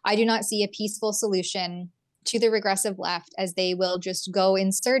 donation. I do not see a peaceful solution to the regressive left, as they will just go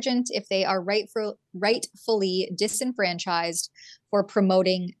insurgent if they are rightfully disenfranchised for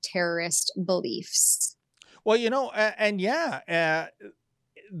promoting terrorist beliefs. Well,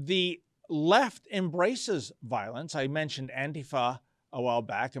 the left embraces violence. I mentioned Antifa a while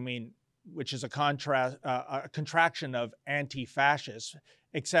back. I mean, which is a contraction of anti-fascist,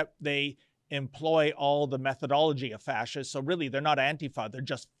 except they employ all the methodology of fascists. So really, they're not Antifa, they're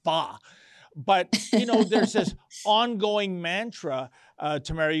just FA. But, there's this ongoing mantra,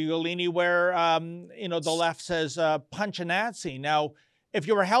 Tamara Ugolini, where, the left says, punch a Nazi. Now, if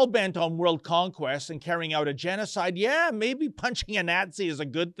you were hell-bent on world conquest and carrying out a genocide, yeah, maybe punching a Nazi is a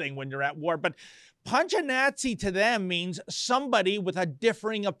good thing when you're at war. But punch a Nazi to them means somebody with a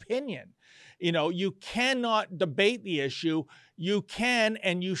differing opinion. You cannot debate the issue. You can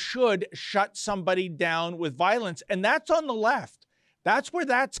and you should shut somebody down with violence. And that's on the left. That's where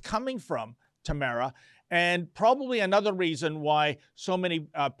that's coming from, Tamara. And probably another reason why so many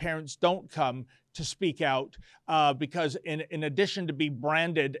parents don't come to speak out, because in addition to be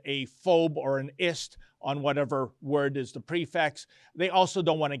branded a phobe or an ist on whatever word is the prefix, they also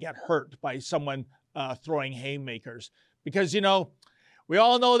don't want to get hurt by someone throwing haymakers. Because, we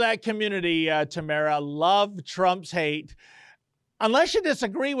all know that community, Tamara, love trumps hate. Unless you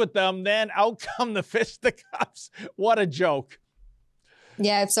disagree with them, then out come the fisticuffs. What a joke.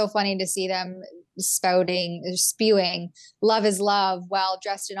 Yeah, it's so funny to see them spewing love is love while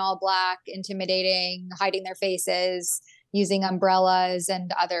dressed in all black, intimidating, hiding their faces, using umbrellas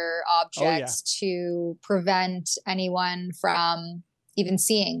and other objects to prevent anyone from even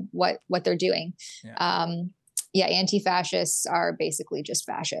seeing what they're doing. Anti-fascists are basically just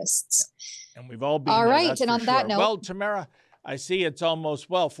fascists. And we've all been all there, right. And on that note, well, Tamara, I see it's almost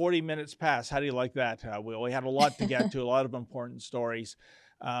 40 minutes past. How do you like that? We had a lot to get to, a lot of important stories.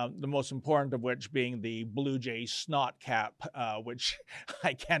 The most important of which being the Blue Jay snot cap, which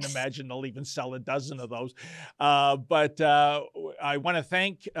I can't imagine they'll even sell a dozen of those. But I want to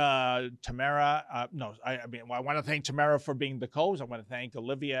thank Tamara. I want to thank Tamara for being the co-host. I want to thank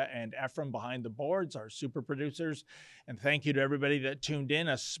Olivia and Ephraim behind the boards, our super producers. And thank you to everybody that tuned in.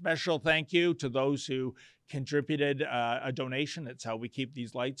 A special thank you to those who contributed a donation. It's how we keep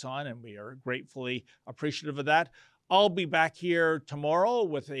these lights on, and we are gratefully appreciative of that. I'll be back here tomorrow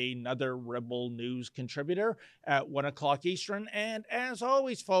with another Rebel News contributor at 1 o'clock Eastern. And as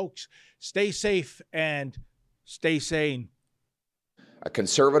always, folks, stay safe and stay sane.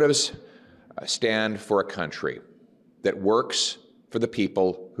 Conservatives stand for a country that works for the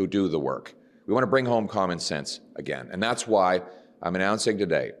people who do the work. We want to bring home common sense again. And that's why I'm announcing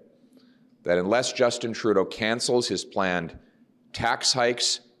today that unless Justin Trudeau cancels his planned tax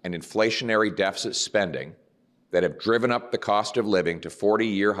hikes and inflationary deficit spending that have driven up the cost of living to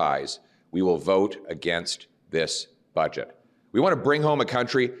 40-year highs, we will vote against this budget. We want to bring home a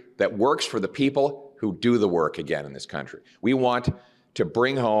country that works for the people who do the work again in this country. We want to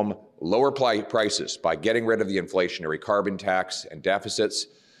bring home lower prices by getting rid of the inflationary carbon tax and deficits,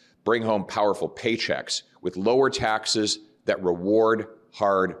 bring home powerful paychecks with lower taxes that reward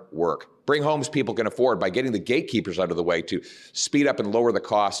hard work. Bring homes people can afford by getting the gatekeepers out of the way to speed up and lower the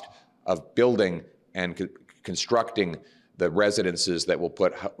cost of building and constructing the residences that will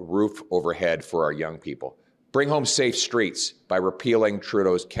put roof overhead for our young people. Bring home safe streets by repealing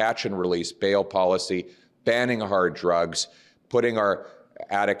Trudeau's catch and release bail policy, banning hard drugs, putting our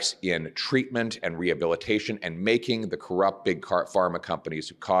addicts in treatment and rehabilitation, and making the corrupt big pharma companies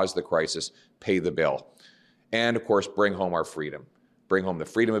who caused the crisis pay the bill. And of course, bring home our freedom. Bring home the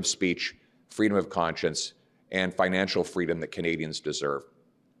freedom of speech, freedom of conscience, and financial freedom that Canadians deserve.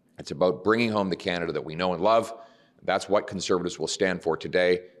 It's about bringing home the Canada that we know and love. That's what Conservatives will stand for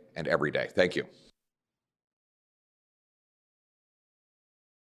today and every day. Thank you.